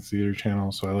Mystery Science Theater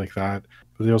channel, so I like that.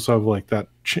 But they also have like that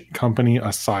company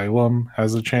Asylum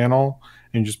has a channel,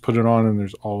 and you just put it on, and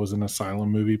there's always an Asylum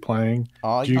movie playing.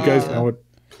 Oh, Do you guys know what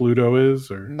Pluto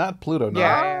is? Or Not Pluto, no.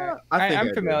 Yeah, I think I I'm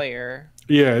do. familiar.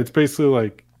 yeah, it's basically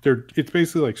like it's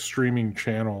basically like streaming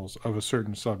channels of a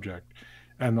certain subject,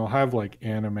 and they'll have like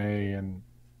anime and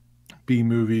B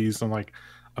movies and like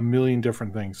a million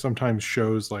different things. Sometimes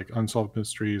shows like Unsolved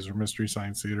Mysteries or Mystery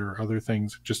Science Theater or other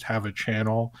things just have a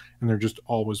channel, and they're just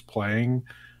always playing,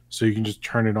 so you can just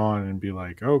turn it on and be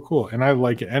like, oh cool. And I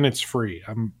like it, and it's free.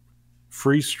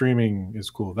 Free streaming is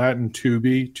cool. That and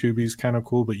Tubi's kind of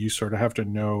cool, but you sort of have to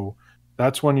know.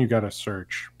 That's one you got to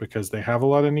search, because they have a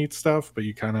lot of neat stuff, but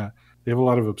they have a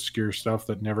lot of obscure stuff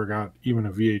that never got even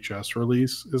a VHS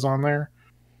release is on there.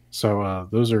 So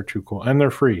those are too cool, and they're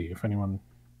free if anyone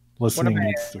listening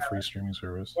needs the free streaming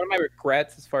service. One of my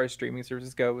regrets as far as streaming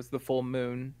services go was the Full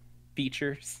Moon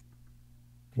features.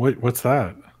 What's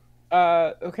that?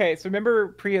 Okay, so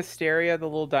remember Prehysteria, the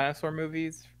little dinosaur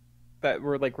movies that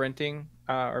were like renting,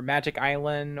 or Magic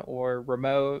Island or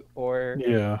Remote or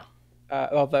Yeah.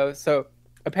 all those. So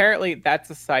apparently that's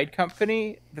a side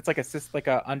company that's like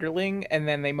a underling, and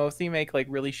then they mostly make like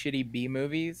really shitty B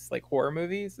movies, like horror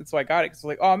movies. And so I got it because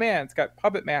like, oh man, it's got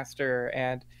Puppet Master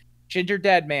and Ginger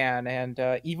Dead Man and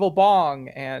Evil Bong,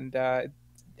 and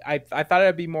I thought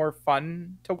it'd be more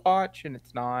fun to watch, and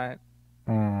it's not.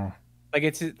 Like,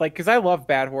 it's like, because I love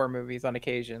bad horror movies on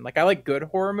occasion. Like, I like good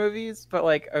horror movies, but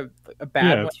like a bad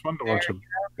Yeah, one it's fun to watch a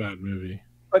bad movie.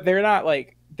 but they're not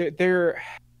like they're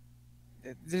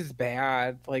this is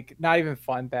bad, like not even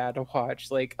fun bad to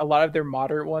watch. Like a lot of their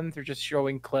modern ones are just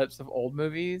showing clips of old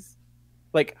movies.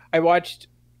 Like I watched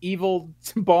Evil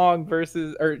Bong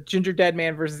versus, or Ginger Dead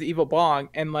Man versus Evil Bong,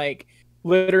 and like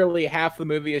literally half the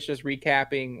movie is just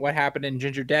recapping what happened in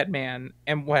Ginger Dead Man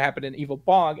and what happened in Evil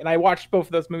Bong, and I watched both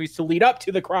of those movies to lead up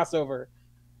to the crossover.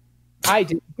 I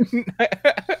did.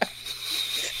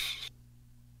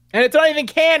 And it's not even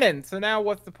canon, so now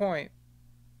what's the point?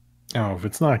 Oh, if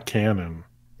it's not canon,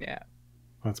 Yeah.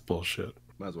 that's bullshit.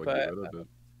 Might as well But, get rid of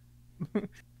it.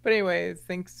 But anyways,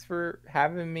 thanks for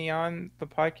having me on the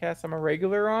podcast. I'm a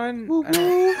regular on.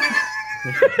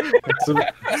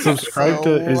 Subscribe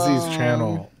to So Izzy's long.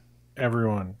 channel.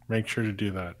 Everyone, make sure to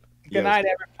do that. Good night,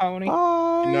 every pony.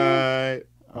 Bye.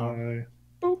 Night.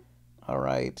 All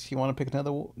right. You want to pick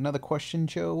another question,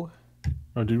 Joe?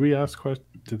 Oh, did we ask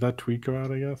did that tweet go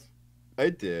out, I guess? I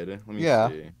did. Let me Yeah.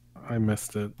 see. I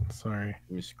missed it. Sorry.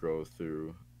 Let me scroll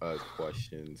through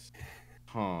questions.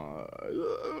 Huh.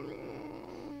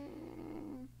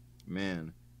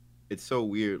 Man, it's so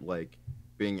weird, like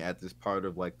being at this part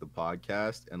of like the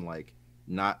podcast and like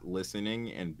not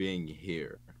listening and being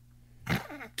here.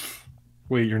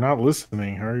 Wait, you're not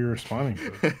listening. How are you responding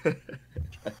to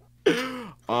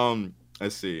it?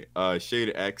 Let's see.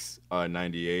 Shade X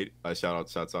 98.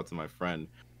 Shouts out to my friend.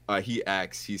 He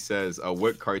asks. He says,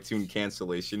 "What cartoon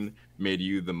cancellation made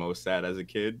you the most sad as a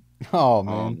kid?" Oh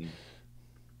man.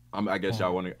 I guess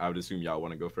y'all want to. I would assume y'all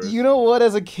want to go first. You know what?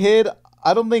 As a kid,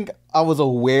 I don't think I was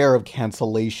aware of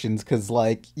cancellations because,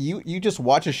 like, you just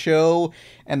watch a show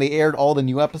and they aired all the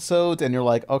new episodes, and you're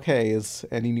like, okay, is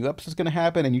any new episodes gonna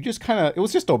happen? And you just kind of, it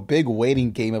was just a big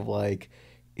waiting game of like,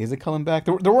 is it coming back?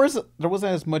 There wasn't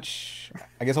as much.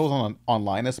 I guess I wasn't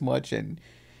online as much, and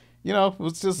you know, it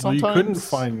was just Well, sometimes you couldn't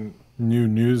find new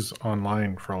news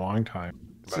online for a long time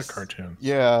about cartoons.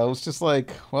 Yeah, it was just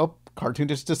like, well, cartoon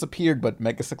just disappeared, but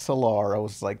Mega 6LR, I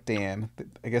was like, damn,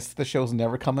 I guess the show's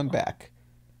never coming back.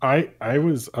 I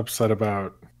was upset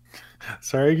about.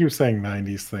 Sorry, I keep saying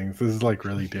 '90s things. This is like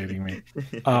really dating me.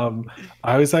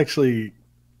 I was actually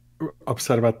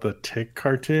upset about the Tick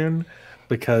cartoon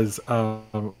because I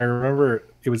remember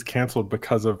it was canceled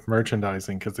because of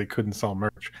merchandising because they couldn't sell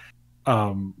merch.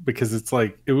 Because it's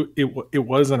like it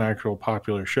was an actual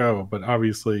popular show, but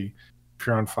obviously if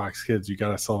you're on Fox Kids, you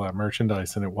got to sell that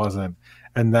merchandise, and it wasn't.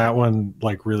 And that one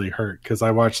like really hurt because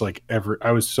I watched like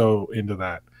I was so into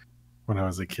that when I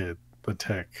was a kid. The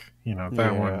Tick, you know,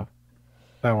 that one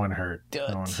hurt.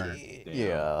 That one hurt.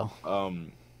 Yeah.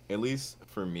 At least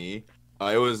for me,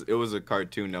 it was a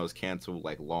cartoon that was canceled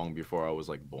like long before I was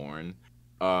like born.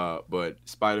 But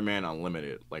Spider-Man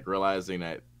Unlimited, like realizing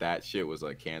that shit was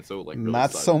like canceled, like really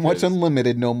Not sucked, so much 'cause-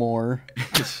 Unlimited no more.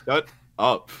 Shut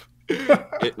up.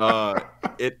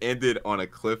 It ended on a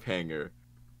cliffhanger,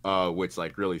 which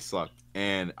like really sucked.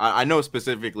 And I know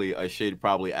specifically Shade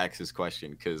probably asked this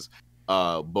question because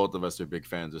both of us are big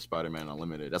fans of Spider-Man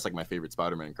Unlimited. That's like my favorite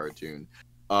Spider-Man cartoon.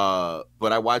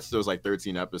 But I watched those like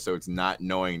 13 episodes not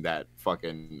knowing that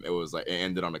fucking it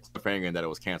ended on a cliffhanger and that it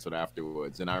was canceled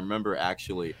afterwards. And I remember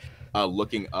actually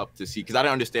looking up to see, because I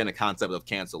didn't understand the concept of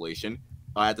cancellation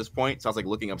at this point. So I was like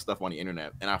looking up stuff on the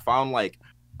internet, and I found like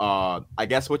I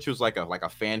guess which was like a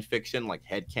fan fiction, like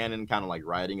headcanon kind of like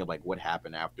writing of like what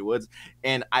happened afterwards.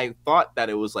 And I thought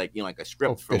that it was like, you know, like a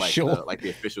script for like the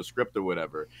official script or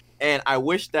whatever. And I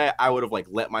wish that I would have like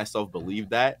let myself believe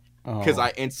that, because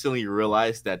I instantly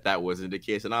realized that wasn't the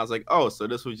case. And I was like, oh, so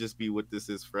this would just be what this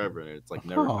is forever, and it's like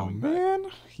never coming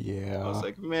back. Yeah. I was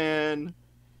like, man,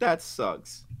 that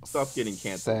sucks. Stuff getting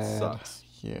canceled sucks.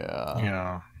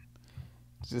 Yeah.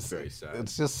 Just very sad.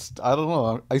 It's just, I don't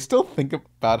know. I still think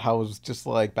about how it was just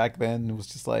like back then. It was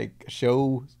just like a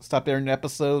show stopped airing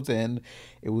episodes, and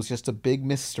it was just a big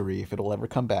mystery if it'll ever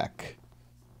come back.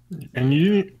 And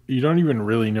you don't even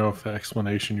really know if the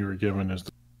explanation you were given is,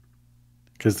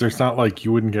 because there's not like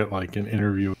you wouldn't get like an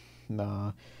interview.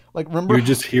 Nah, like remember you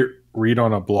just read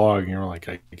on a blog and you're like,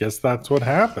 I guess that's what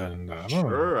happened. I don't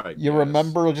know. You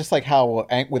remember just like how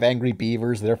with Angry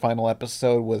Beavers, their final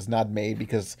episode was not made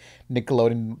because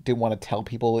Nickelodeon didn't want to tell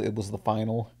people it was the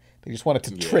final. They just wanted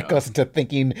to trick us into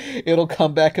thinking it'll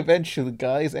come back eventually,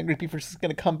 guys. Angry Beavers is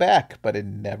gonna come back, but it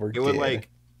never did. Would like,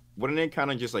 wouldn't it kind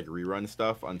of just like rerun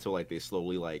stuff until like they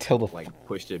slowly like Till the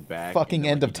pushed it back? fucking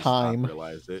end of time.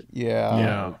 Realized it.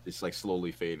 Yeah. It's like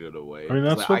slowly faded away. I mean,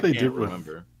 that's like, what I they can't did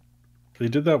remember. They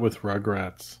did that with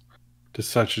Rugrats to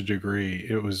such a degree.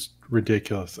 It was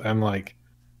ridiculous. And like,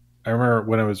 I remember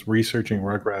when I was researching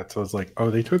Rugrats, I was like, oh,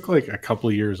 they took like a couple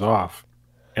of years off.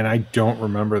 And I don't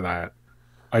remember that.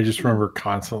 I just remember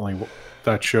constantly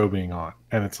that show being on.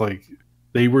 And it's like,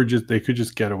 they could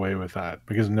just get away with that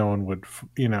because no one would,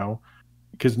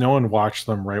 because no one watched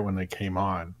them right when they came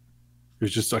on. It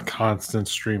was just a constant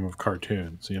stream of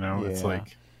cartoons, It's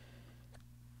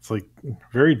like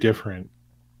very different.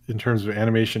 In terms of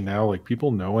animation now, like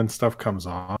people know when stuff comes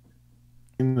on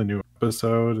in the new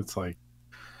episode. It's like,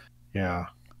 yeah,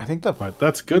 but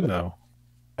that's good though.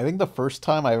 I think the first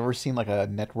time I ever seen like a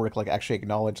network like actually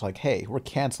acknowledge like, hey, we're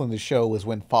canceling the show was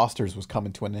when Foster's was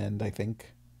coming to an end. I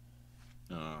think.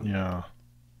 Yeah,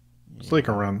 it's like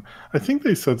around. I think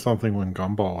they said something when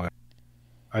Gumball ended.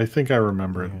 I think I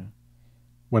remember it.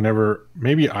 Whenever,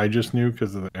 maybe I just knew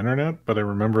because of the internet, but I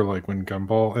remember like when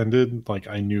Gumball ended, like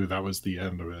I knew that was the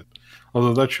end of it.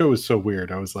 Although that show was so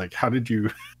weird, I was like, how did you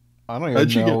I don't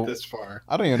How'd even you know. get this far?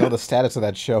 I don't even know the status of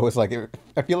that show. It's like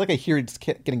I feel like I hear it's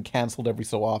getting canceled every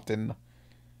so often.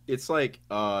 It's like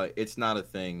it's not a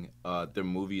thing. The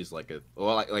movie's like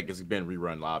like it's been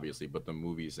rerun obviously, but the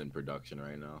movie's in production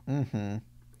right now.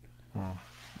 Mm-hmm.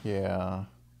 Yeah.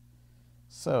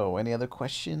 So, any other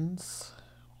questions?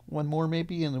 One more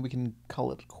maybe, and then we can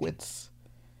call it quits.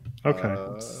 Okay.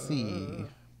 Let's see.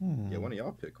 Yeah, one of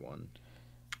y'all pick one.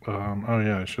 Oh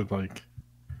yeah, I should like.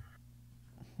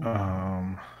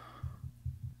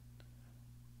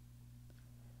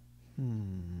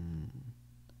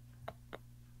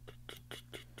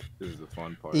 This is the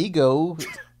fun part. Ego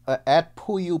at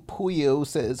Puyo Puyo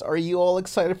says, "Are you all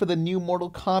excited for the new Mortal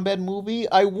Kombat movie?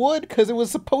 I would, because it was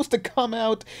supposed to come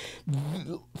out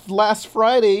last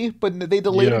Friday, but they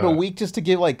delayed it a week just to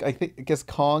give I guess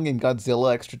Kong and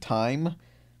Godzilla extra time.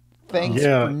 Thanks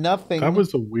for nothing." That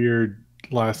was a weird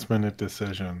last minute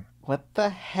decision. What the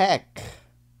heck?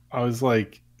 I was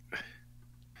like,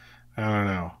 I don't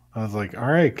know. I was like,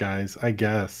 all right, guys, I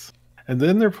guess. And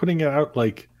then they're putting it out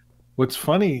like, what's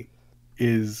funny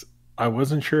is I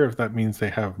wasn't sure if that means they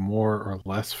have more or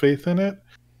less faith in it,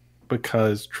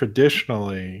 because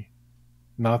traditionally,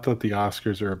 not that the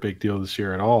Oscars are a big deal this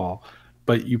year at all,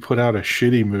 but you put out a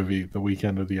shitty movie the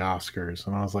weekend of the Oscars.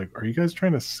 And I was like, are you guys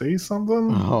trying to say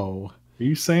something? Oh. Are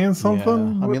you saying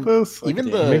something with this? Even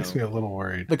it makes me a little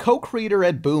worried. The co-creator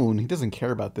Ed Boon, he doesn't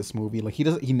care about this movie. Like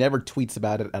he never tweets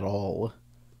about it at all.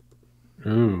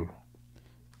 Ooh.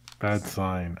 Bad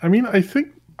sign. I mean, I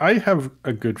think I have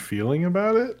a good feeling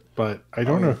about it, but I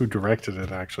don't know who directed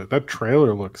it actually. That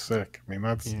trailer looks sick. I mean,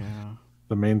 that's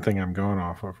the main thing I'm going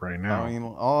off of right now. I mean,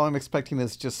 all I'm expecting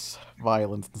is just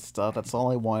violence and stuff. That's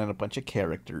all I want, and a bunch of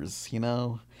characters, you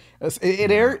know?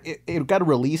 It got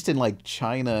released in like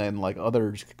China and like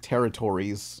other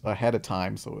territories ahead of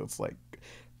time, so it's like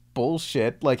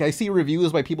bullshit. Like I see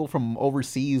reviews by people from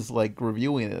overseas like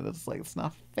reviewing it. It's like it's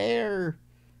not fair.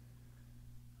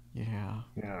 Yeah.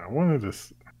 Yeah, I wanted to.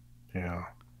 Yeah.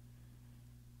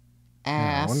 Ass.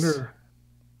 Yeah, I wonder.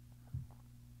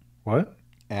 What?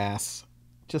 Ass.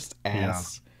 Just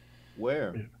ass. Yeah.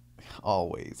 Where?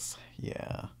 Always.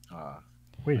 Yeah.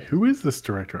 Wait, who is this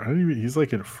director? I don't even. He's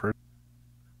like in first.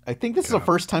 I think this is a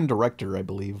first-time director, I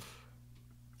believe.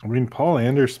 I mean, Paul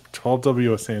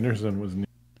W.S. Anderson was new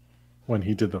when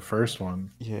he did the first one.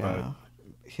 Yeah.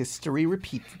 History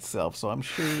repeats itself, so I'm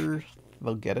sure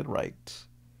they'll get it right.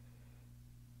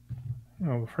 You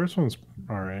know, the first one's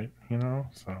all right, you know.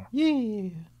 So. Yeah.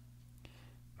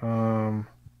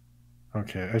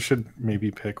 Okay, I should maybe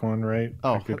pick one, right?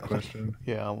 Oh, good question.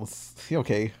 Yeah.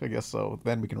 Okay, I guess so.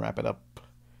 Then we can wrap it up.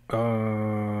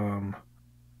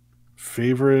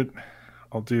 Favorite.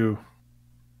 I'll do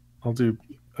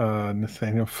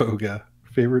Nathaniel Foga.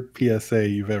 Favorite PSA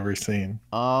you've ever seen?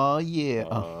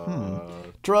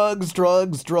 Drugs,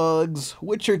 drugs, drugs.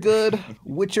 Which are good,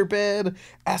 which are bad.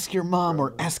 Ask your mom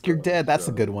or ask your dad. That's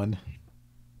a good one.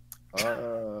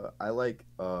 I like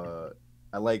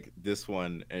this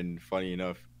one, and funny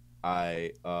enough,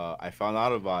 I found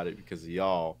out about it because of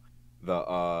y'all.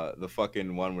 The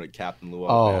fucking one with Captain Lou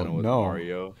Albano with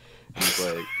Mario.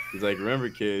 He's like, remember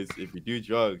kids, if you do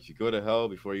drugs, you go to hell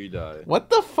before you die. What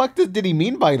the fuck did he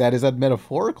mean by that? Is that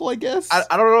metaphorical, I guess?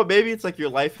 I don't know. Maybe it's like your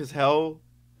life is hell,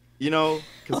 you know,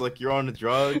 because like you're on the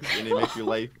drugs and they make your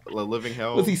life a living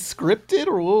hell. Was he scripted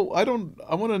or I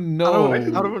want to know. I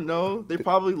don't know. They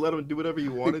probably let him do whatever he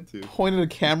wanted to. Pointed a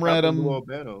camera at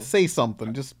him. Say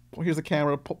something. Just here's a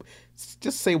camera.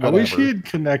 Just say whatever. I wish he had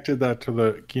connected that to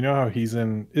the. You know how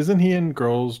isn't he in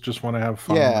Girls Just Want to Have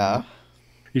Fun? Yeah.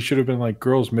 He should have been like,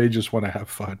 girls may just want to have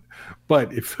fun,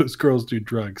 but if those girls do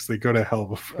drugs, they go to hell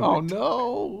before. Oh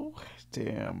no!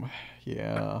 Damn.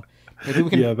 Yeah. Maybe we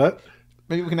can.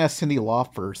 Maybe we can ask Cyndi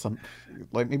Lauper or something.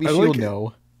 Like maybe she'll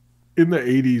know. In the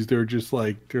 80s, they're just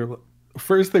like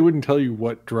first they wouldn't tell you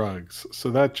what drugs, so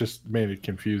that just made it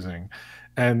confusing,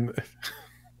 and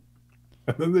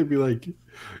then they'd be like,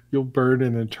 "You'll burn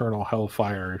in eternal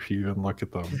hellfire if you even look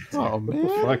at them." Oh like, man!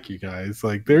 What the fuck, you guys?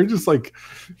 Like they're just like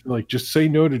just say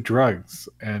no to drugs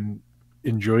and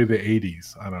enjoy the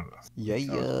 80s. I don't know.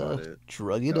 Yeah.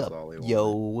 Drug it up,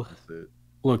 yo.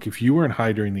 Look, if you weren't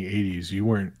high during the 80s, you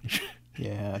weren't.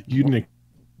 Yeah. You didn't.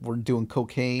 We're doing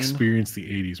cocaine. Experience the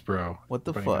 80s, bro. What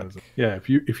the fuck? Yeah, if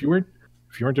you weren't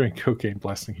doing cocaine,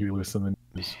 blasting Helios in the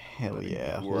news. Hell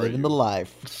yeah, living the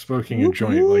life. Smoking a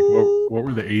joint. Like what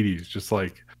were the 80s? Just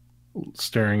like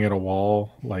staring at a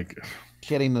wall, like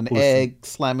getting an egg,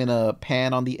 slamming a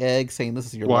pan on the egg, saying this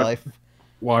is your life.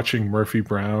 Watching Murphy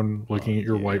Brown, looking at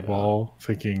your white wall,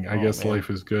 thinking, I guess life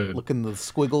is good. Looking at the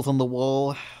squiggles on the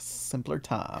wall. Simpler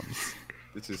times.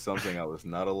 This is something I was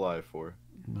not alive for.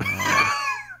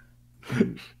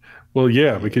 Well,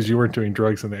 yeah, because you weren't doing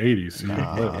drugs in the 80s. So you didn't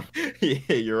Nah. live.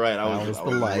 Yeah, you're right. I That was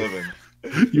was the life. living.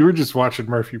 You were just watching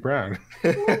Murphy Brown.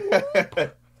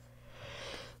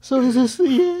 So is this the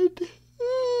end?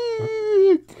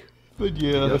 But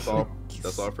yeah. That's all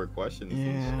for questions.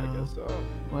 Yeah. I guess so.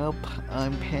 Well,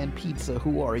 I'm Pan Pizza.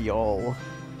 Who are y'all?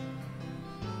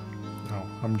 Oh,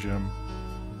 I'm Jim.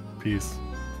 Peace.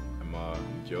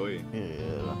 I'm Joey. Yeah.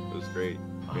 It was great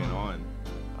being on.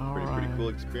 Pretty cool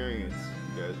experience.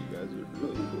 You guys are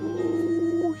really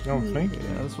cool. Oh, thank you.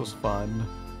 Yeah, this was fun.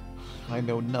 I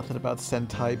know nothing about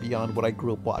Sentai beyond what I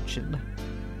grew up watching.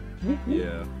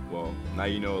 Yeah, well, now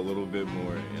you know a little bit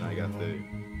more, and I got to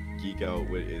geek out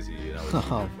with Izzy, and that was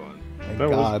super fun. Thank That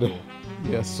was God. cool.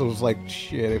 Yes, so it was like,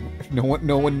 shit, if no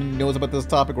one knows about this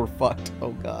topic, we're fucked.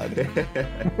 Oh, God.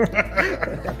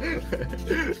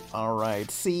 All right,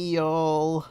 see y'all.